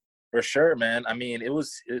you. For sure, man. I mean,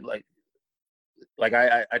 like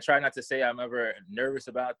I try not to say I'm ever nervous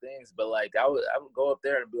about things, but like I would go up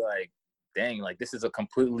there and be like, dang, like this is a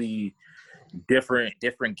completely,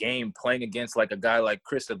 different game, playing against like a guy like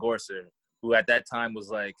Chris Agorser, who at that time was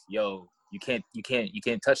like, yo, you can't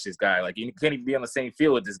touch this guy. Like, you can't even be on the same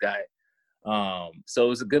field with this guy. So it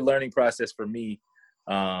was a good learning process for me.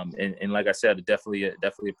 And like I said, definitely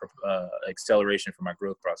acceleration for my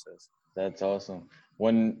growth process. That's awesome.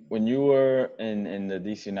 When you were in the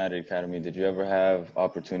DC United Academy, did you ever have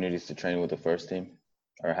opportunities to train with the first team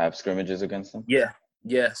or have scrimmages against them? Yeah.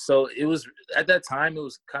 So it was, at that time, it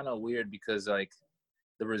was kind of weird because like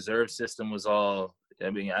the reserve system was all, I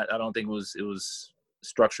mean, I don't think it was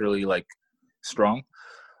structurally like strong.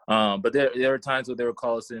 But there were times where they would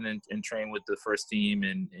call us in and train with the first team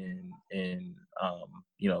and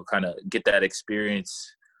you know, kind of get that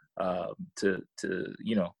experience to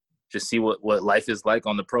you know, just see what life is like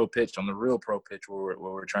on the pro pitch, on the real pro pitch where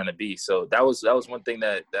we're trying to be. So that was one thing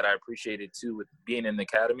that I appreciated too with being in the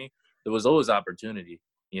academy. There was always opportunity,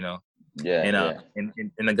 you know. Yeah, and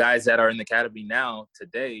the guys that are in the academy now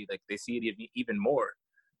today, like they see it even more.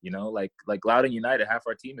 You know, like Loudon United, half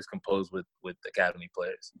our team is composed with academy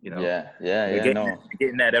players. You know,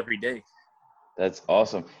 getting that every day. That's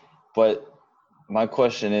awesome. But my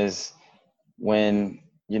question is, when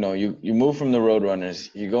you know you move from the Roadrunners,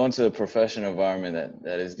 you go into a professional environment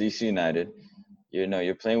that is DC United. You know,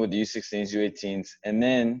 you're playing with the U16s, U18s, and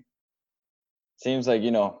then seems like, you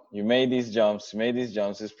know, you made these jumps,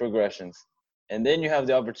 these progressions, and then you have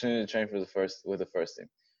the opportunity to train with the first team.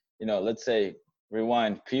 You know, let's say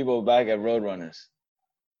rewind, Peabo back at Roadrunners.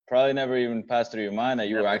 Probably never even passed through your mind that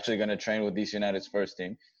you were actually going to train with DC United's first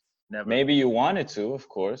team. Never. Maybe you wanted to, of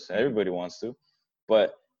course. Everybody wants to.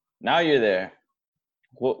 But now you're there.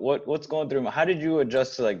 What's going through? How did you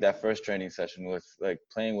adjust to like that first training session with like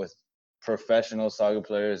playing with professional soccer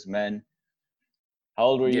players, men? How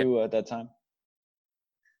old were you at that time?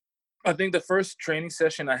 I think the first training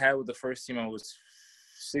session I had with the first team, I was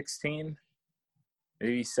 16,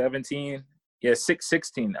 maybe 17. Yeah,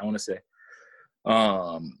 16, I want to say.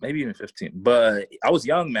 Maybe even 15. But I was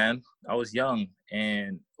young, man. I was young.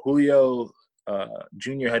 And Julio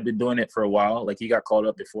Jr. had been doing it for a while. Like, he got called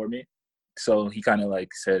up before me. So he kind of like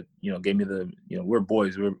said, you know, gave me the, you know, we're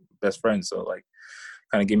boys, we're best friends. So like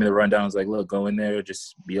kind of gave me the rundown. I was like, look, go in there,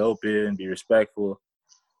 just be open, be respectful.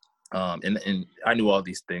 And I knew all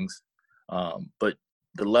these things. But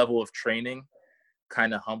the level of training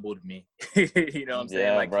kind of humbled me. You know what I'm saying?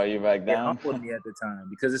 Yeah, like, brought you back down. It humbled me at the time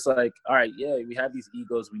because it's like, all right, yeah, we have these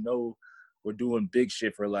egos. We know we're doing big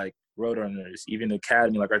shit for like Roadrunners, even the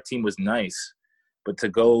academy. Like, our team was nice, but to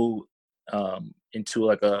go into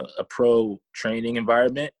like a pro training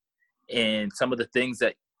environment and some of the things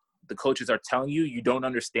that the coaches are telling you, you don't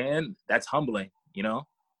understand. That's humbling, you know.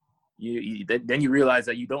 Then you realize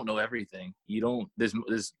that you don't know everything. You don't.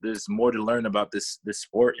 There's more to learn about this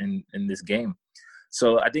sport and this game.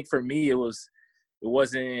 So I think for me, it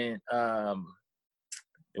wasn't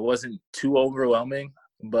too overwhelming,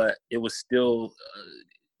 but it was still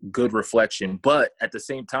good reflection. But at the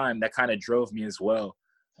same time, that kind of drove me as well.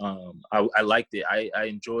 I liked it. I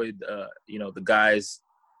enjoyed you know, the guys,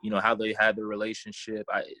 you know, how they had the relationship.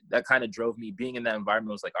 That kind of drove me. Being in that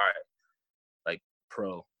environment was like, all right, like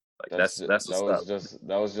pro. Like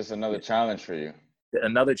that was just another challenge for you.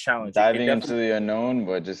 Another challenge. Diving into the unknown,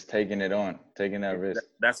 but just taking that risk.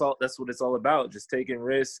 That's all. That's what it's all about. Just taking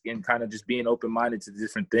risk and kind of just being open-minded to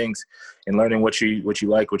different things and learning what you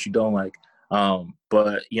like, what you don't like.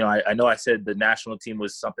 But you know, I know I said the national team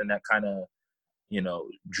was something that kind of, you know,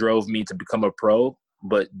 drove me to become a pro.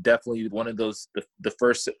 But definitely one of those, the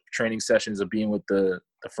first training sessions of being with the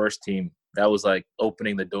first team, that was like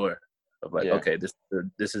opening the door of like, okay, this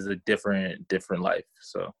is a different life.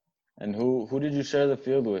 So. And who did you share the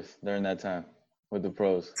field with during that time with the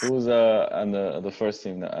pros? Who was on the first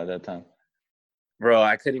team at that time? Bro,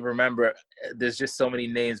 I couldn't even remember. There's just so many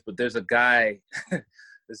names, but there's a guy.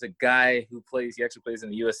 There's a guy who plays. He actually plays in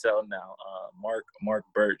the USL now. Mark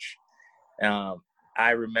Birch. I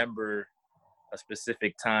remember a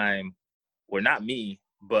specific time, where not me,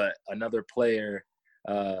 but another player.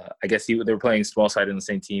 I guess they were playing small side in the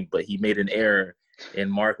same team, but he made an error,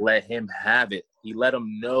 and Mark let him have it. He let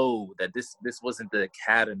him know that this wasn't the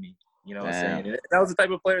academy. You know what I'm saying? And that was the type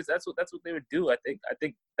of players. That's what they would do. I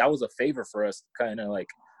think that was a favor for us, kind of like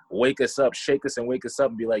wake us up, shake us, and wake us up,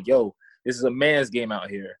 and be like, "Yo, this is a man's game out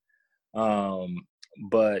here."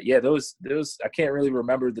 But yeah, there was. I can't really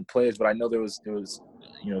remember the players, but I know there was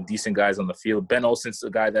you know, decent guys on the field. Ben Olsen's the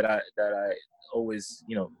guy that I always,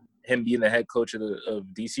 you know, him being the head coach of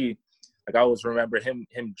DC. Like, I always remember him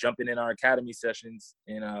jumping in our academy sessions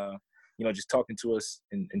and you know, just talking to us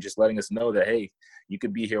and just letting us know that, hey, you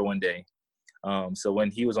could be here one day. So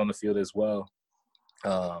when he was on the field as well,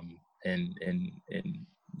 and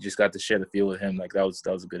just got to share the field with him. Like that was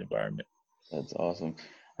a good environment. That's awesome.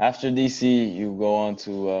 After DC, you go on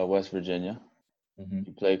to West Virginia. Mm-hmm.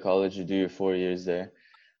 You play college. You do your 4 years there.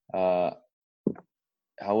 How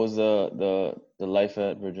was the life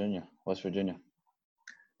at Virginia, West Virginia?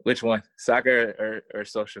 Which one, soccer or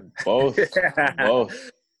social? Both,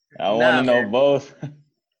 both. I want to Nah, know man. both.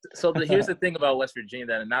 So here's the thing about West Virginia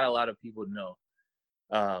that not a lot of people know.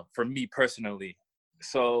 For me personally,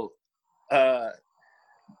 so I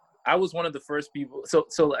was one of the first people.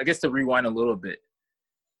 So I guess to rewind a little bit,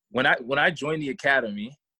 when I joined the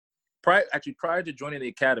academy, prior to joining the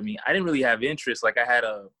academy, I didn't really have interest. Like I had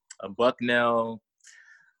a Bucknell,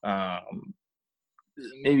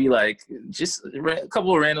 maybe like just a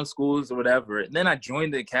couple of random schools or whatever. And then I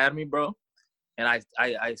joined the academy, bro. And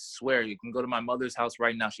I swear, you can go to my mother's house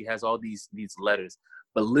right now. She has all these letters,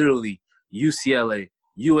 but literally UCLA,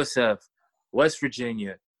 USF, West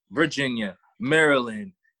Virginia,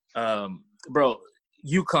 Maryland, bro,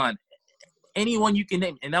 UConn, anyone you can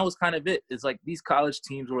name. And that was kind of it. It's like these college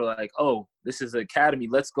teams were like, oh, this is an academy.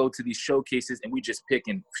 Let's go to these showcases, and we just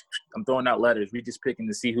picking. I'm throwing out letters. We just picking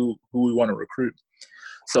to see who we want to recruit.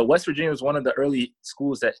 So West Virginia was one of the early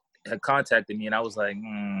schools that had contacted me, and I was like,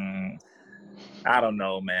 I don't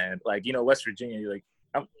know, man. Like, West Virginia, like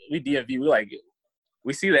we DMV,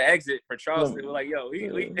 we see the exit for Charleston. We're like, yo,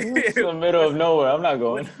 it's the middle of nowhere. I'm not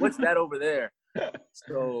going. What's that over there?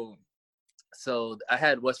 So I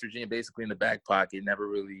had West Virginia basically in the back pocket. Never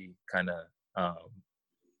really kind of,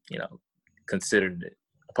 considered it.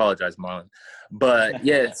 Apologize, Marlon. But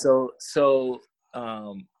yeah, so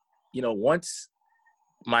once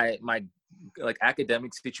my like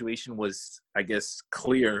academic situation was, I guess,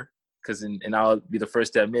 clear. Because and I'll be the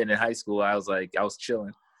first to admit, in high school, I was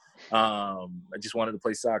chilling. I just wanted to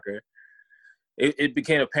play soccer. It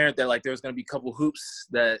became apparent that like there was going to be a couple hoops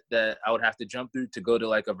that I would have to jump through to go to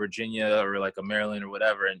like a Virginia or like a Maryland or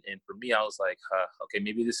whatever. And for me, I was like, okay,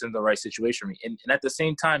 maybe this isn't the right situation for me. And at the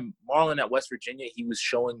same time, Marlon at West Virginia, he was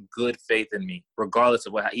showing good faith in me, regardless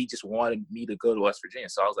of he just wanted me to go to West Virginia.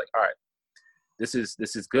 So I was like, all right, this is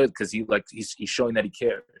good because he's showing that he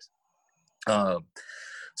cares.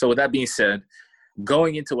 So with that being said,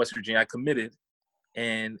 going into West Virginia, I committed,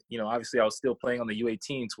 and obviously I was still playing on the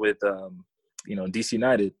U18s with DC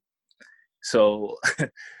United. So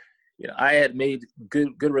I had made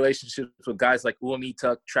good relationships with guys like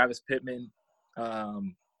Uamituk, Travis Pittman,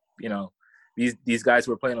 these guys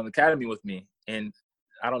who were playing on the academy with me, and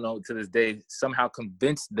I don't know, to this day somehow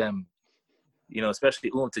convinced them,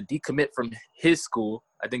 especially to decommit from his school.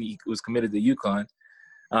 I think he was committed to UConn.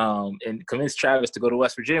 And convinced Travis to go to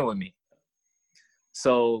West Virginia with me.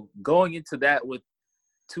 So going into that with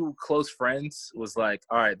two close friends was like,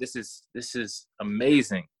 all right, this is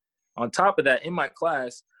amazing. On top of that, in my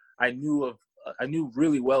class, I knew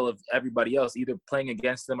really well of everybody else, either playing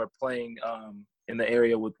against them or playing in the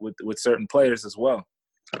area with certain players as well.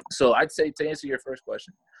 So I'd say, to answer your first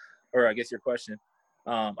question, or I guess your question,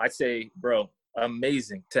 I'd say, bro,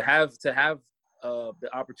 amazing to have the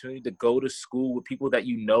opportunity to go to school with people that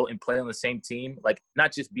and play on the same team, like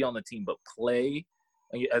not just be on the team, but play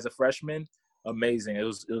as a freshman. Amazing. It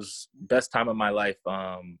was best time of my life,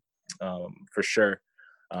 for sure.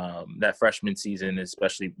 That freshman season,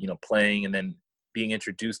 especially, playing and then being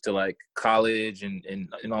introduced to like college and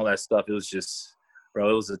all that stuff. It was just, bro,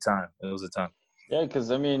 it was a time. Yeah,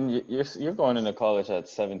 because I mean, you're going into college at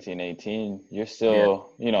 17, 18. You're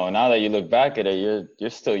still, now that you look back at it, you're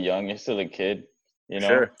still young. You're still a kid.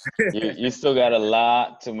 Sure. you still got a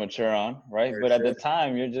lot to mature on, right? For but sure. At the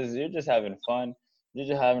time, you're just having fun. You're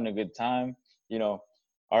just having a good time.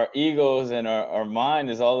 Our egos and our mind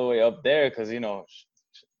is all the way up there because I'm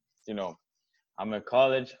in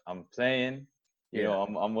college. I'm playing.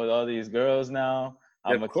 I'm with all these girls now.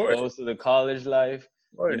 I'm exposed to the college life.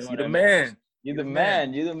 Of course, You're the man. You're the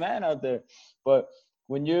man. You're the man out there. But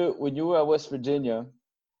when you were at West Virginia,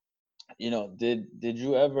 did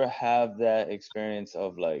you ever have that experience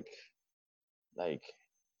of like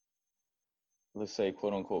let's say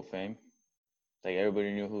quote unquote fame? Like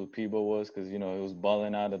everybody knew who Peabo was because he was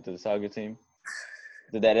balling out at the soccer team.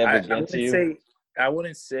 Did that ever get to you? I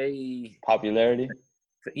wouldn't say popularity.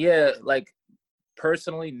 Yeah, like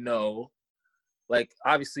personally, no. Like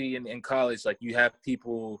obviously in college, like you have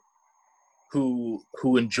people who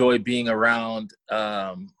enjoy being around.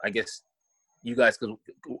 I guess you guys,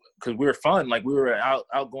 because we were fun. Like we were an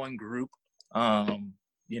outgoing group.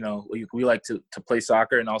 We like to play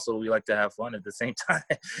soccer, and also we like to have fun at the same time.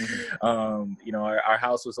 Mm-hmm. Our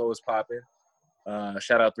house was always popping.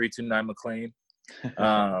 Shout out 329 McLean.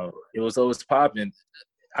 It was always popping.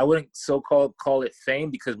 I wouldn't call it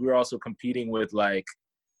fame, because we were also competing with like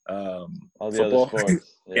All the other football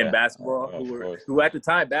sports. and Yeah. basketball, Of course. who at the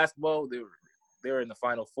time basketball they were in the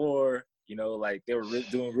Final Four. You know, like they were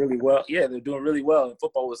doing really well. Yeah, they're doing really well. And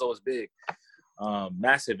football was always big,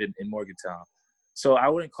 massive in Morgantown. So I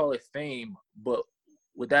wouldn't call it fame, but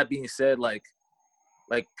with that being said, like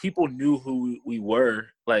people knew who we were,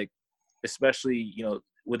 like especially, you know,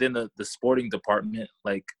 within the sporting department.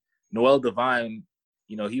 Like Noel Devine,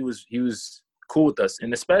 you know, he was cool with us,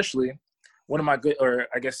 and especially one of my good, or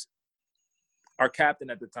I guess our captain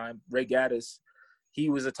at the time, Ray Gaddis, he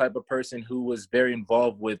was the type of person who was very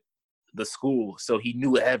involved with the school, so he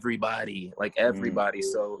knew everybody, like everybody.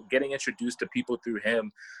 So getting introduced to people through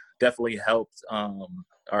him definitely helped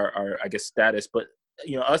our I guess status. But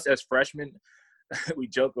you know, us as freshmen, we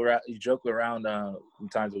joke around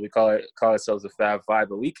sometimes, we call ourselves the Fab Five,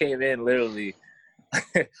 but we came in literally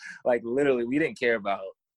like literally we didn't care about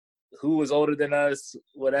who was older than us,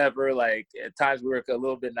 whatever. Like at times we were a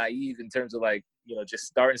little bit naive in terms of like, you know, just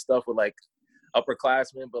starting stuff with like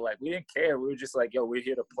upperclassmen, but like we didn't care. We were just like, yo, we're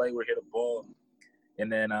here to play, we're here to ball. And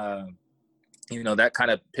then you know, that kind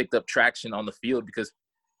of picked up traction on the field, because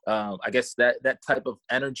I guess that type of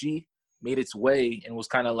energy made its way and was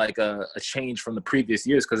kind of like a change from the previous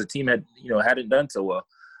years, because the team hadn't done so well,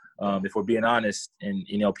 if we're being honest. And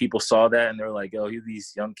you know, people saw that and they're like, yo,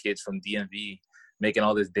 these young kids from DMV making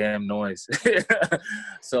all this damn noise.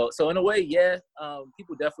 So in a way, yeah,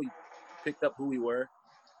 people definitely picked up who we were,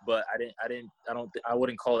 but I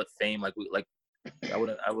wouldn't call it fame. I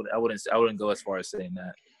wouldn't go as far as saying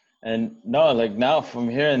that. And no, like now from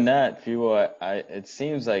hearing that, people, it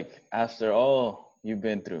seems like after all you've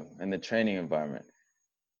been through in the training environment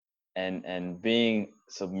and being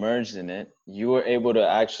submerged in it, you were able to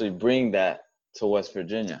actually bring that to West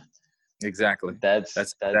Virginia. Exactly. That's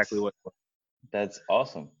exactly what. That's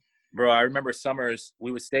awesome. Bro, I remember summers,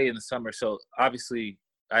 we would stay in the summer. So obviously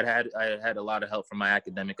I had a lot of help from my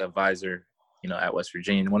academic advisor, you know, at West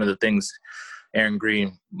Virginia. One of the things, Erin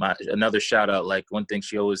Green, another shout out, like one thing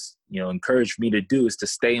she always, you know, encouraged me to do is to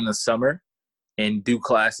stay in the summer and do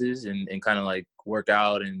classes and kind of like work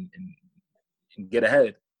out and get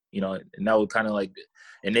ahead, you know, and that would kind of like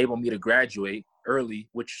enable me to graduate early,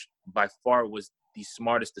 which by far was the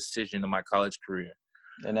smartest decision of my college career.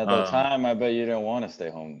 And at the time, I bet you didn't want to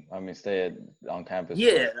stay home. I mean, on campus.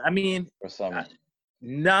 Yeah, I mean, for summer.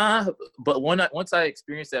 Nah, but once I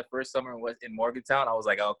experienced that first summer in Morgantown, I was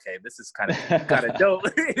like, okay, this is kind of dope.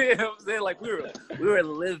 You know what I'm saying? Like we were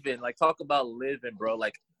living, like talk about living, bro.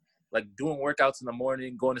 Like doing workouts in the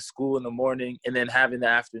morning, going to school in the morning, and then having the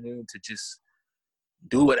afternoon to just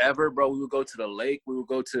do whatever, bro. We would go to the lake. We would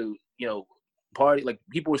go to, you know, party. Like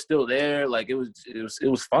people were still there. Like it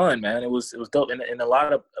was fun, man. It was dope. And a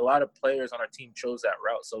lot of players on our team chose that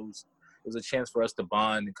route. So it was a chance for us to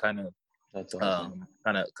bond and kind of That's awesome.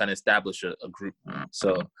 kind of establish a group.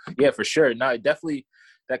 So yeah, for sure. No, definitely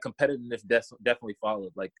that competitiveness definitely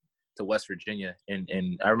followed like to West Virginia.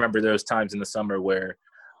 And I remember there was times in the summer where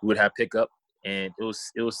we would have pickup, and it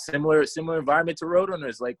was similar environment to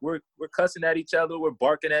Roadrunners. Like we're cussing at each other, we're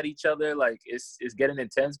barking at each other, like it's getting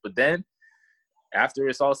intense. But then after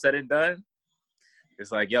it's all said and done,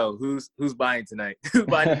 it's like, yo, who's buying tonight? Who's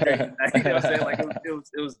buying the drink tonight? You know what I'm saying? Like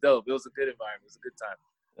it was dope. It was a good environment. It was a good time.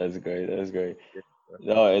 That's great.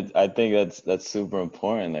 No, I think that's super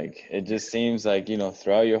important. Like it just seems like, you know,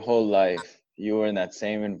 throughout your whole life, you were in that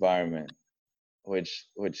same environment, which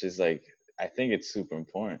is like, I think it's super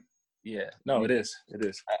important. Yeah, no, it is. It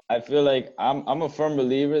is. I feel like I'm a firm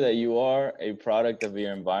believer that you are a product of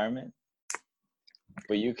your environment,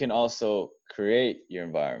 but you can also create your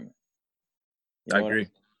environment. You know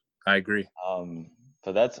I agree.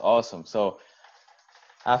 So that's awesome. So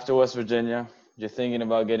after West Virginia, you're thinking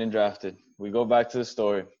about getting drafted. We go back to the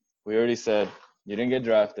story. We already said you didn't get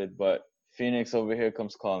drafted, but Phoenix over here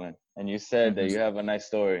comes calling. And you said that you have a nice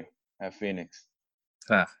story at Phoenix.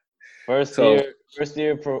 First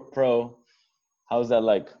year pro, how's that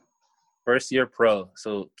like? First year pro.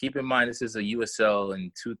 So keep in mind, this is a USL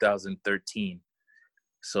in 2013.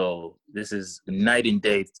 So this is night and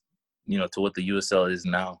day, you know, to what the USL is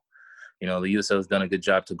now. You know, the USL has done a good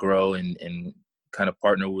job to grow and kind of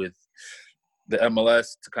partner with the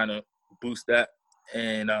MLS to kind of boost that.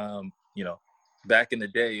 And, you know, back in the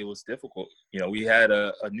day, it was difficult. You know, we had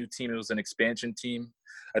a new team. It was an expansion team.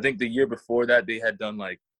 I think the year before that, they had done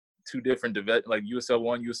like two different like USL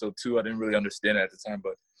 1, USL 2. I didn't really understand it at the time,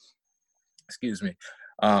 but excuse me.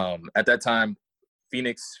 At that time,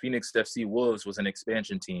 Phoenix FC Wolves was an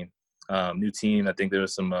expansion team, new team. I think there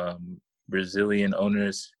was some Brazilian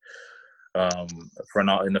owners in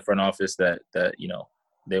the front office that you know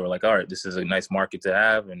they were like, all right, this is a nice market to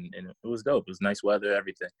have, and it was dope. It was nice weather,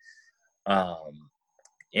 everything.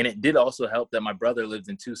 And it did also help that my brother lived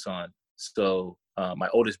in Tucson, so my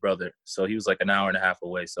oldest brother, so he was like an hour and a half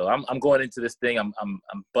away. So I'm going into this thing, I'm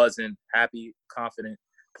buzzing, happy, confident,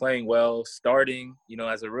 playing well, starting,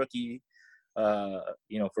 as a rookie, for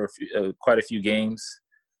quite a few games,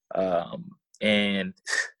 and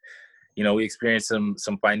we experienced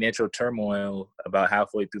some financial turmoil about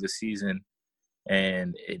halfway through the season,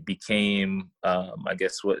 and it became, I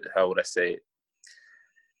guess, how would I say it?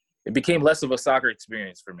 It became less of a soccer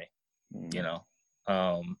experience for me. We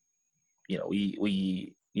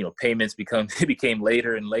payments became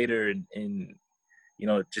later and later, and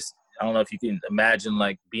just, I don't know if you can imagine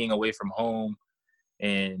like being away from home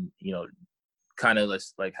and kind of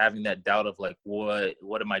like having that doubt of like,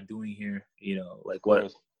 what am I doing here? Like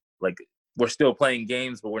what, like we're still playing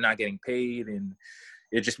games, but we're not getting paid, and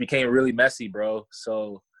it just became really messy, bro.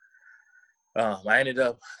 So I ended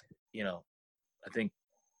up, I think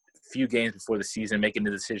a few games before the season, making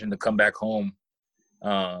the decision to come back home,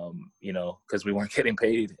 because we weren't getting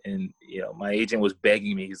paid. And, my agent was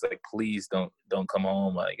begging me. He's like, please don't come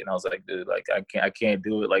home. Like, and I was like, dude, like, I can't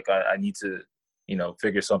do it. Like, I need to,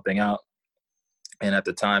 figure something out. And at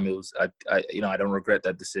the time it was, I don't regret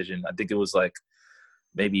that decision. I think it was like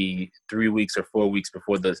maybe 3 weeks or 4 weeks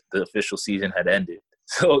before the official season had ended.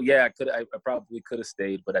 So yeah, I probably could have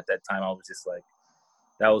stayed, but at that time I was just like,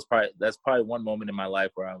 that's probably one moment in my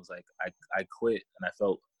life where I was like, I quit, and I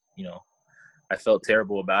felt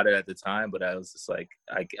terrible about it at the time, but I was just like,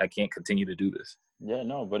 I can't continue to do this. Yeah,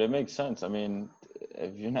 no, but it makes sense. I mean,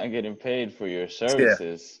 if you're not getting paid for your Yeah,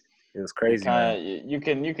 services, it was crazy, man. you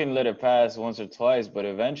can let it pass once or twice, but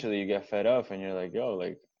eventually you get fed up and you're like, yo,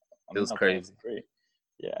 like, It I'm was not playing crazy. for free.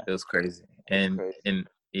 Yeah, It was crazy. it's And crazy.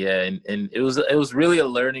 yeah, and it was really a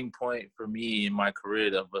learning point for me in my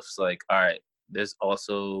career of just like, all right, there's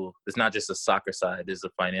not just a soccer side, there's a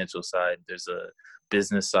financial side, there's a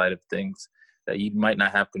business side of things that you might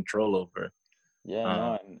not have control over. Yeah,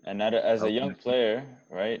 no, and as a young Ultimately. player,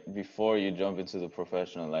 right, before you jump into the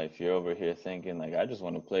professional life, you're over here thinking like, I just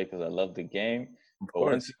want to play because I love the game. Of But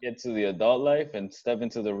once you course. get to the adult life and step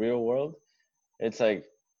into the real world, it's like,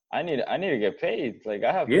 I need to get paid. Like,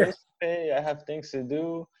 I have Yeah. bills to pay, I have things to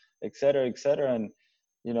do, et cetera, et cetera. And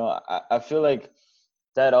I feel like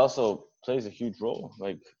that also plays a huge role,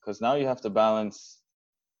 like, because now you have to balance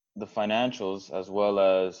the financials as well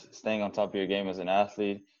as staying on top of your game as an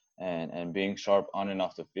athlete and being sharp on and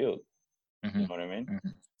off the field. You Hmm. know what I mean? Hmm.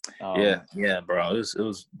 Um, Yeah, bro. It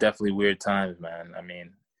was definitely weird times, man. I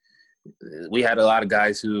mean, we had a lot of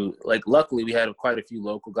guys who, like, luckily we had quite a few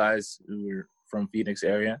local guys who were from Phoenix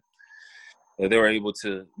area. They were able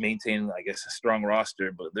to maintain, I guess, a strong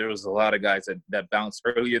roster, but there was a lot of guys that bounced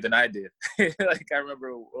earlier than I did. Like, I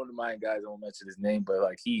remember one of my guys, I won't mention his name, but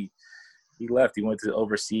like he left. He went to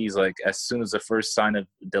overseas. Like, as soon as the first sign of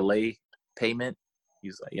delay payment, he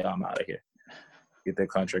was like, "Yeah, I'm out of here. Get that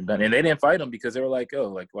contract done." And they didn't fight him because they were like, "Oh,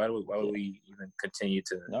 like why would yeah. we even continue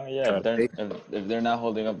to No, yeah. try If to pay them?" they're not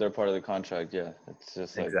holding up their part of the contract, yeah, it's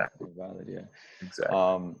just like Exactly. invalid. Yeah.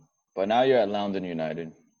 Exactly. But now you're at Loundon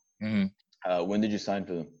United. Hmm. When did you sign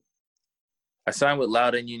for them? I signed with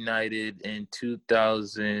Loudon United in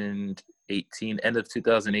 2018, end of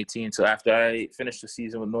 2018. So after I finished the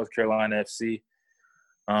season with North Carolina FC,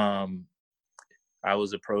 um, I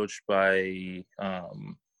was approached by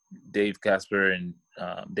Dave Casper and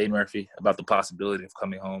Dane Murphy about the possibility of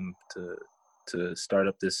coming home to start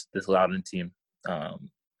up this Loudon team, and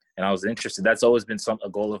I was interested. That's always been a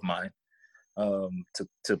goal of mine,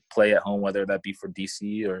 to play at home, whether that be for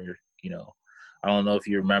DC or I don't know if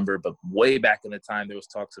you remember, but way back in the time, there was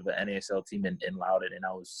talks of an NASL team in Loudon, and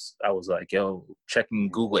I was like, yo, checking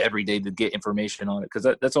Google every day to get information on it, because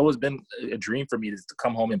that's always been a dream for me, is to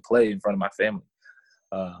come home and play in front of my family.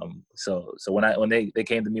 So when they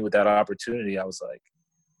came to me with that opportunity, I was like,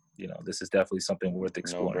 this is definitely something worth No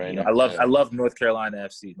exploring. brainer. I Yeah. love North Carolina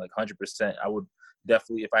FC, like 100%. I would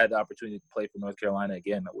definitely, if I had the opportunity to play for North Carolina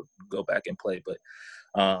again, I would go back and play. But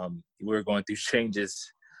we were going through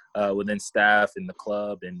changes within staff and the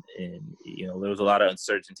club, and there was a lot of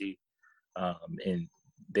uncertainty, and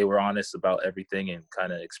they were honest about everything and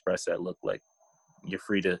kind of expressed that, look, like, you're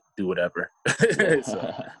free to do whatever. So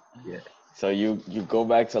Yeah. yeah. So you go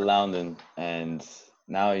back to Loundon, and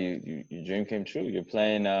now your dream came true. You're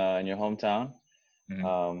playing in your hometown, Hmm.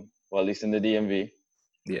 well, at least in the DMV.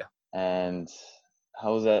 Yeah. And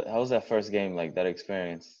how was that first game, like, that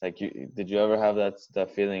experience? Like, did you ever have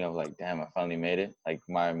that feeling of like, damn, I finally made it? Like,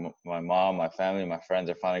 my mom, my family, my friends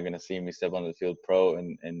are finally gonna see me step on the field pro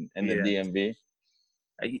in the Yeah. DMV.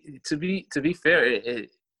 To be fair,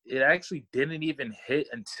 it actually didn't even hit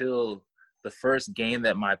until the first game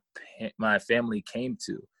that my family came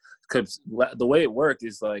to, because the way it worked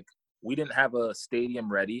is like we didn't have a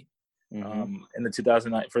stadium ready in the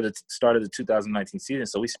 2009 for the start of the 2019 season,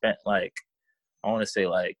 so we spent like, I want to say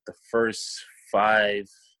like the first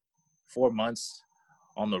 4 months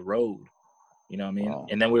on the road, you know what I mean? Wow.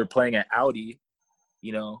 And then we were playing at Audi,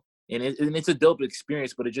 you know, and it's a dope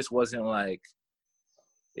experience, but it just wasn't like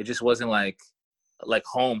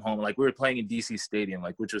home. Like we were playing in DC Stadium,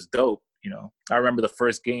 like, which was dope, you know. I remember the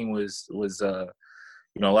first game was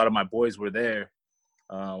you know, a lot of my boys were there,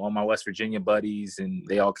 all my West Virginia buddies, and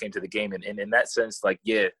they all came to the game. And in that sense, like,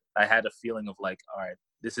 yeah, I had a feeling of like, all right,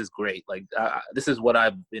 this is great. Like, this is what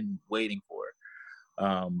I've been waiting for.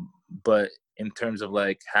 But in terms of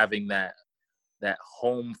like having that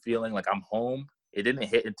home feeling, like I'm home, it didn't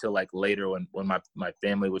hit until like later when my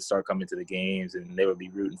family would start coming to the games and they would be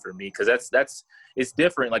rooting for me, because that's it's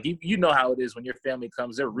different. Like you know how it is when your family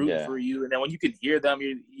comes, they're rooting for you, and then when you can hear them,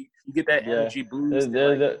 you get that energy boost.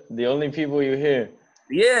 They're like, the only people you hear.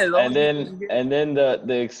 Yeah, the And only people you then get.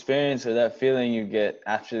 the experience or that feeling you get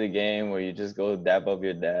after the game, where you just go dap up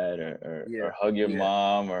your dad or hug your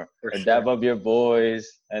mom or dap up your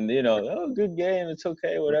boys, and you know, oh, good game, it's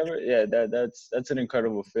okay, whatever. Yeah, that's an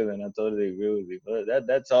incredible feeling. I totally agree with you. But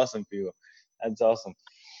that's awesome, Peabo. That's awesome.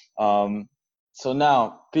 So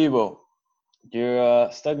now, Peabo,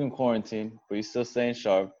 you're stuck in quarantine, but you're still staying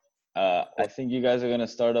sharp. I think you guys are gonna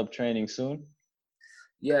start up training soon.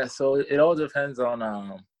 Yeah, so it all depends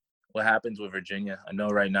on what happens with Virginia. I know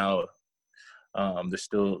right now they're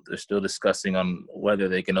still discussing on whether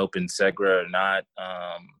they can open Segra or not.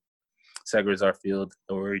 Segra is our field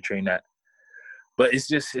where we train at, but it's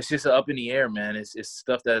just up in the air, man. It's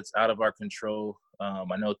stuff that's out of our control.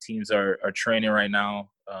 I know teams are training right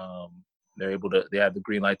now. They have the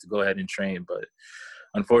green light to go ahead and train, but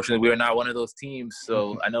unfortunately, we are not one of those teams.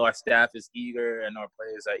 So I know our staff is eager and our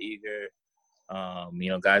players are eager. You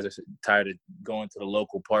know, guys are tired of going to the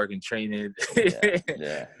local park and training,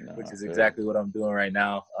 which is exactly what I'm doing right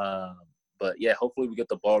now. But yeah, hopefully we get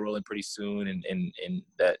the ball rolling pretty soon, and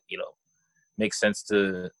that, you know, makes sense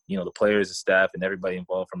to, you know, the players, the staff, and everybody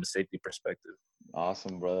involved from a safety perspective.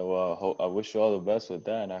 Awesome, brother. Well, I wish you all the best with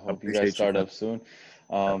that, and I hope you guys Appreciate start up soon.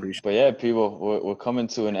 appreciate But yeah, people, we're coming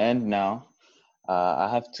to an end now. I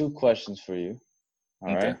have two questions for you.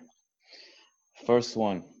 All Okay. right. First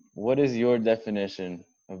one, what is your definition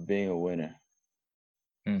of being a winner?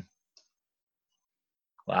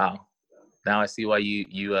 Wow. Now I see why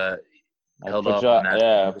you held Put off you, on that.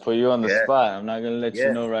 yeah, put you on the Yeah. spot. I'm not gonna let you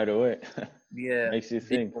Yeah. know right away. Yeah. Makes you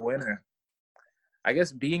Being think. a winner. I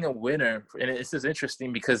guess being a winner, and this is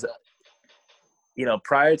interesting because, you know,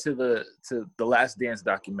 prior to the Last Dance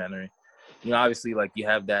documentary, you know, obviously, like, you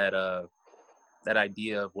have that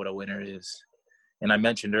idea of what a winner is. And I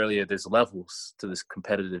mentioned earlier, there's levels to this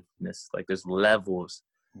competitiveness. Like, there's levels.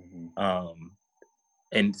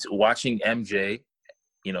 And watching MJ,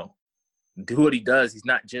 you know, do what he does, he's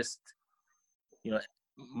not just, you know,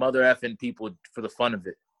 mother effing people for the fun of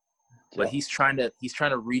it, but he's trying to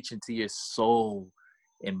reach into your soul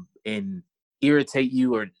and irritate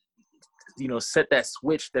you, or, you know, set that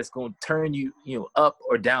switch that's going to turn you, you know, up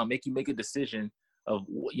or down, make you make a decision of,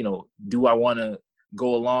 you know, do I want to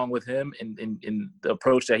go along with him in the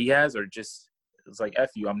approach that he has, or just, it's like, F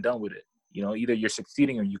you, I'm done with it. You know, either you're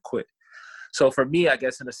succeeding or you quit. So for me, I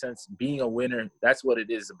guess, in a sense, being a winner, that's what it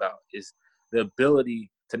is about, is the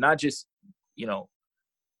ability to not just, you know,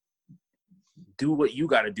 do what you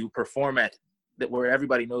got to do, perform at that where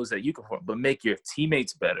everybody knows that you can perform, but make your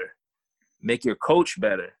teammates better, make your coach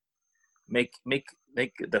better, make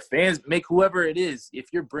the fans, make whoever it is. If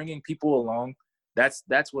you're bringing people along,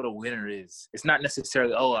 that's what a winner is. It's not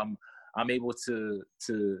necessarily, oh, I'm able to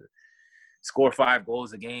score 5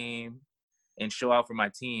 goals a game and show out for my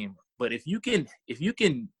team. But if you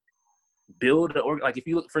can build, or like, if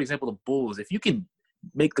you look, for example, the Bulls, if you can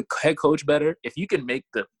make the head coach better, if you can make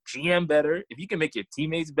the GM better, if you can make your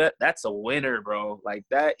teammates better, that's a winner, bro. Like,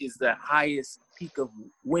 that is the highest peak of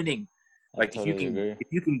winning. Like, if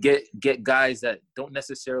you can get guys that don't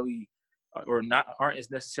necessarily aren't as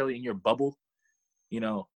necessarily in your bubble, you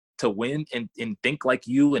know, to win and think like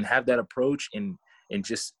you and have that approach and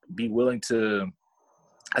just be willing to,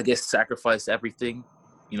 I guess, sacrifice everything,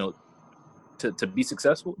 you know, to be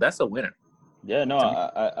successful, that's a winner. Yeah, no,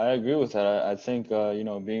 I agree with that. I think, you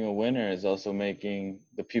know, being a winner is also making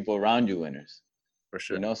the people around you winners. For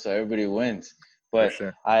sure. You know, so everybody wins. But For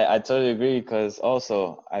sure. I totally agree, because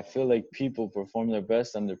also I feel like people perform their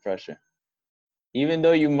best under pressure. Even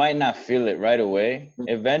though you might not feel it right away,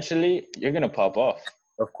 eventually you're going to pop off.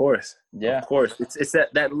 Of course. Yeah. Of course. It's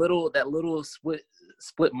that little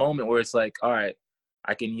split moment where it's like, all right,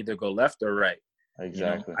 I can either go left or right.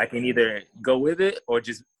 Exactly. I can either go with it or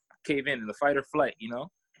just cave in the fight or flight,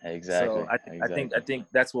 Exactly. So I think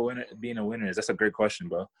that's what being a winner is. That's a great question,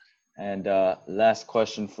 bro. And last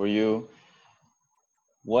question for you.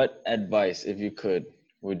 What advice, if you could,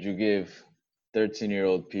 would you give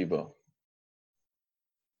 13-year-old Peabo?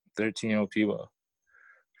 13-year-old people.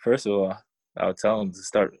 First of all, I would tell them to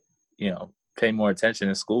start, pay more attention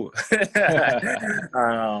in school.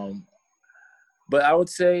 But I would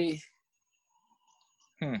say,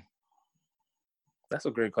 that's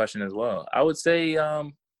a great question as well. I would say,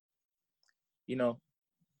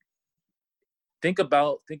 think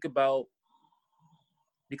about,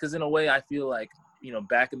 because in a way I feel like,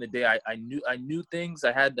 back in the day, I knew things.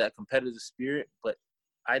 I had that competitive spirit, but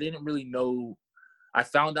I didn't really know. I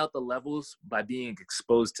found out the levels by being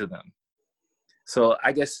exposed to them. So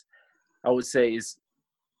I guess I would say is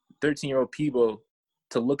 13-year-old people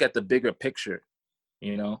to look at the bigger picture,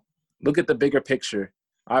 look at the bigger picture.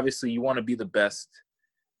 Obviously you want to be the best,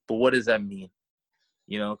 but what does that mean?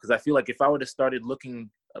 Because I feel like if I would have started looking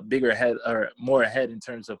a bigger ahead or more ahead in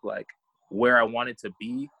terms of like where I wanted to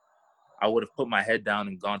be, I would have put my head down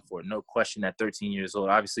and gone for it. No question at 13 years old.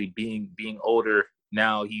 Obviously being older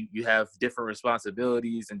now, you have different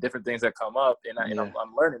responsibilities and different things that come up, and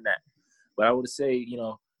I'm learning that. But I would say,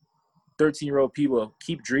 13-year-old people,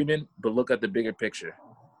 keep dreaming, but look at the bigger picture.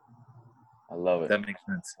 I love it. That makes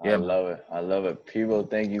sense. I love it. Peabo,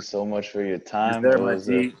 thank you so much for your time. Yes, sir, it was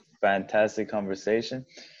a fantastic conversation.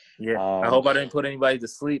 Yeah. I hope I didn't put anybody to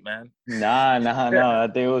sleep, man. Nah. I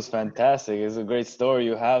think it was fantastic. It's a great story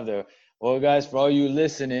you have there. Well, guys, for all you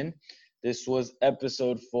listening, this was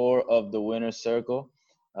episode 4 of The Winner's Circle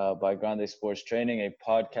by Grande Sports Training, a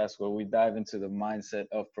podcast where we dive into the mindset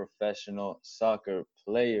of professional soccer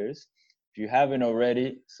players. If you haven't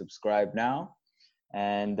already, subscribe now.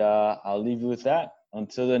 And I'll leave you with that.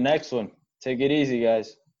 Until the next one, take it easy,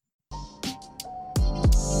 guys.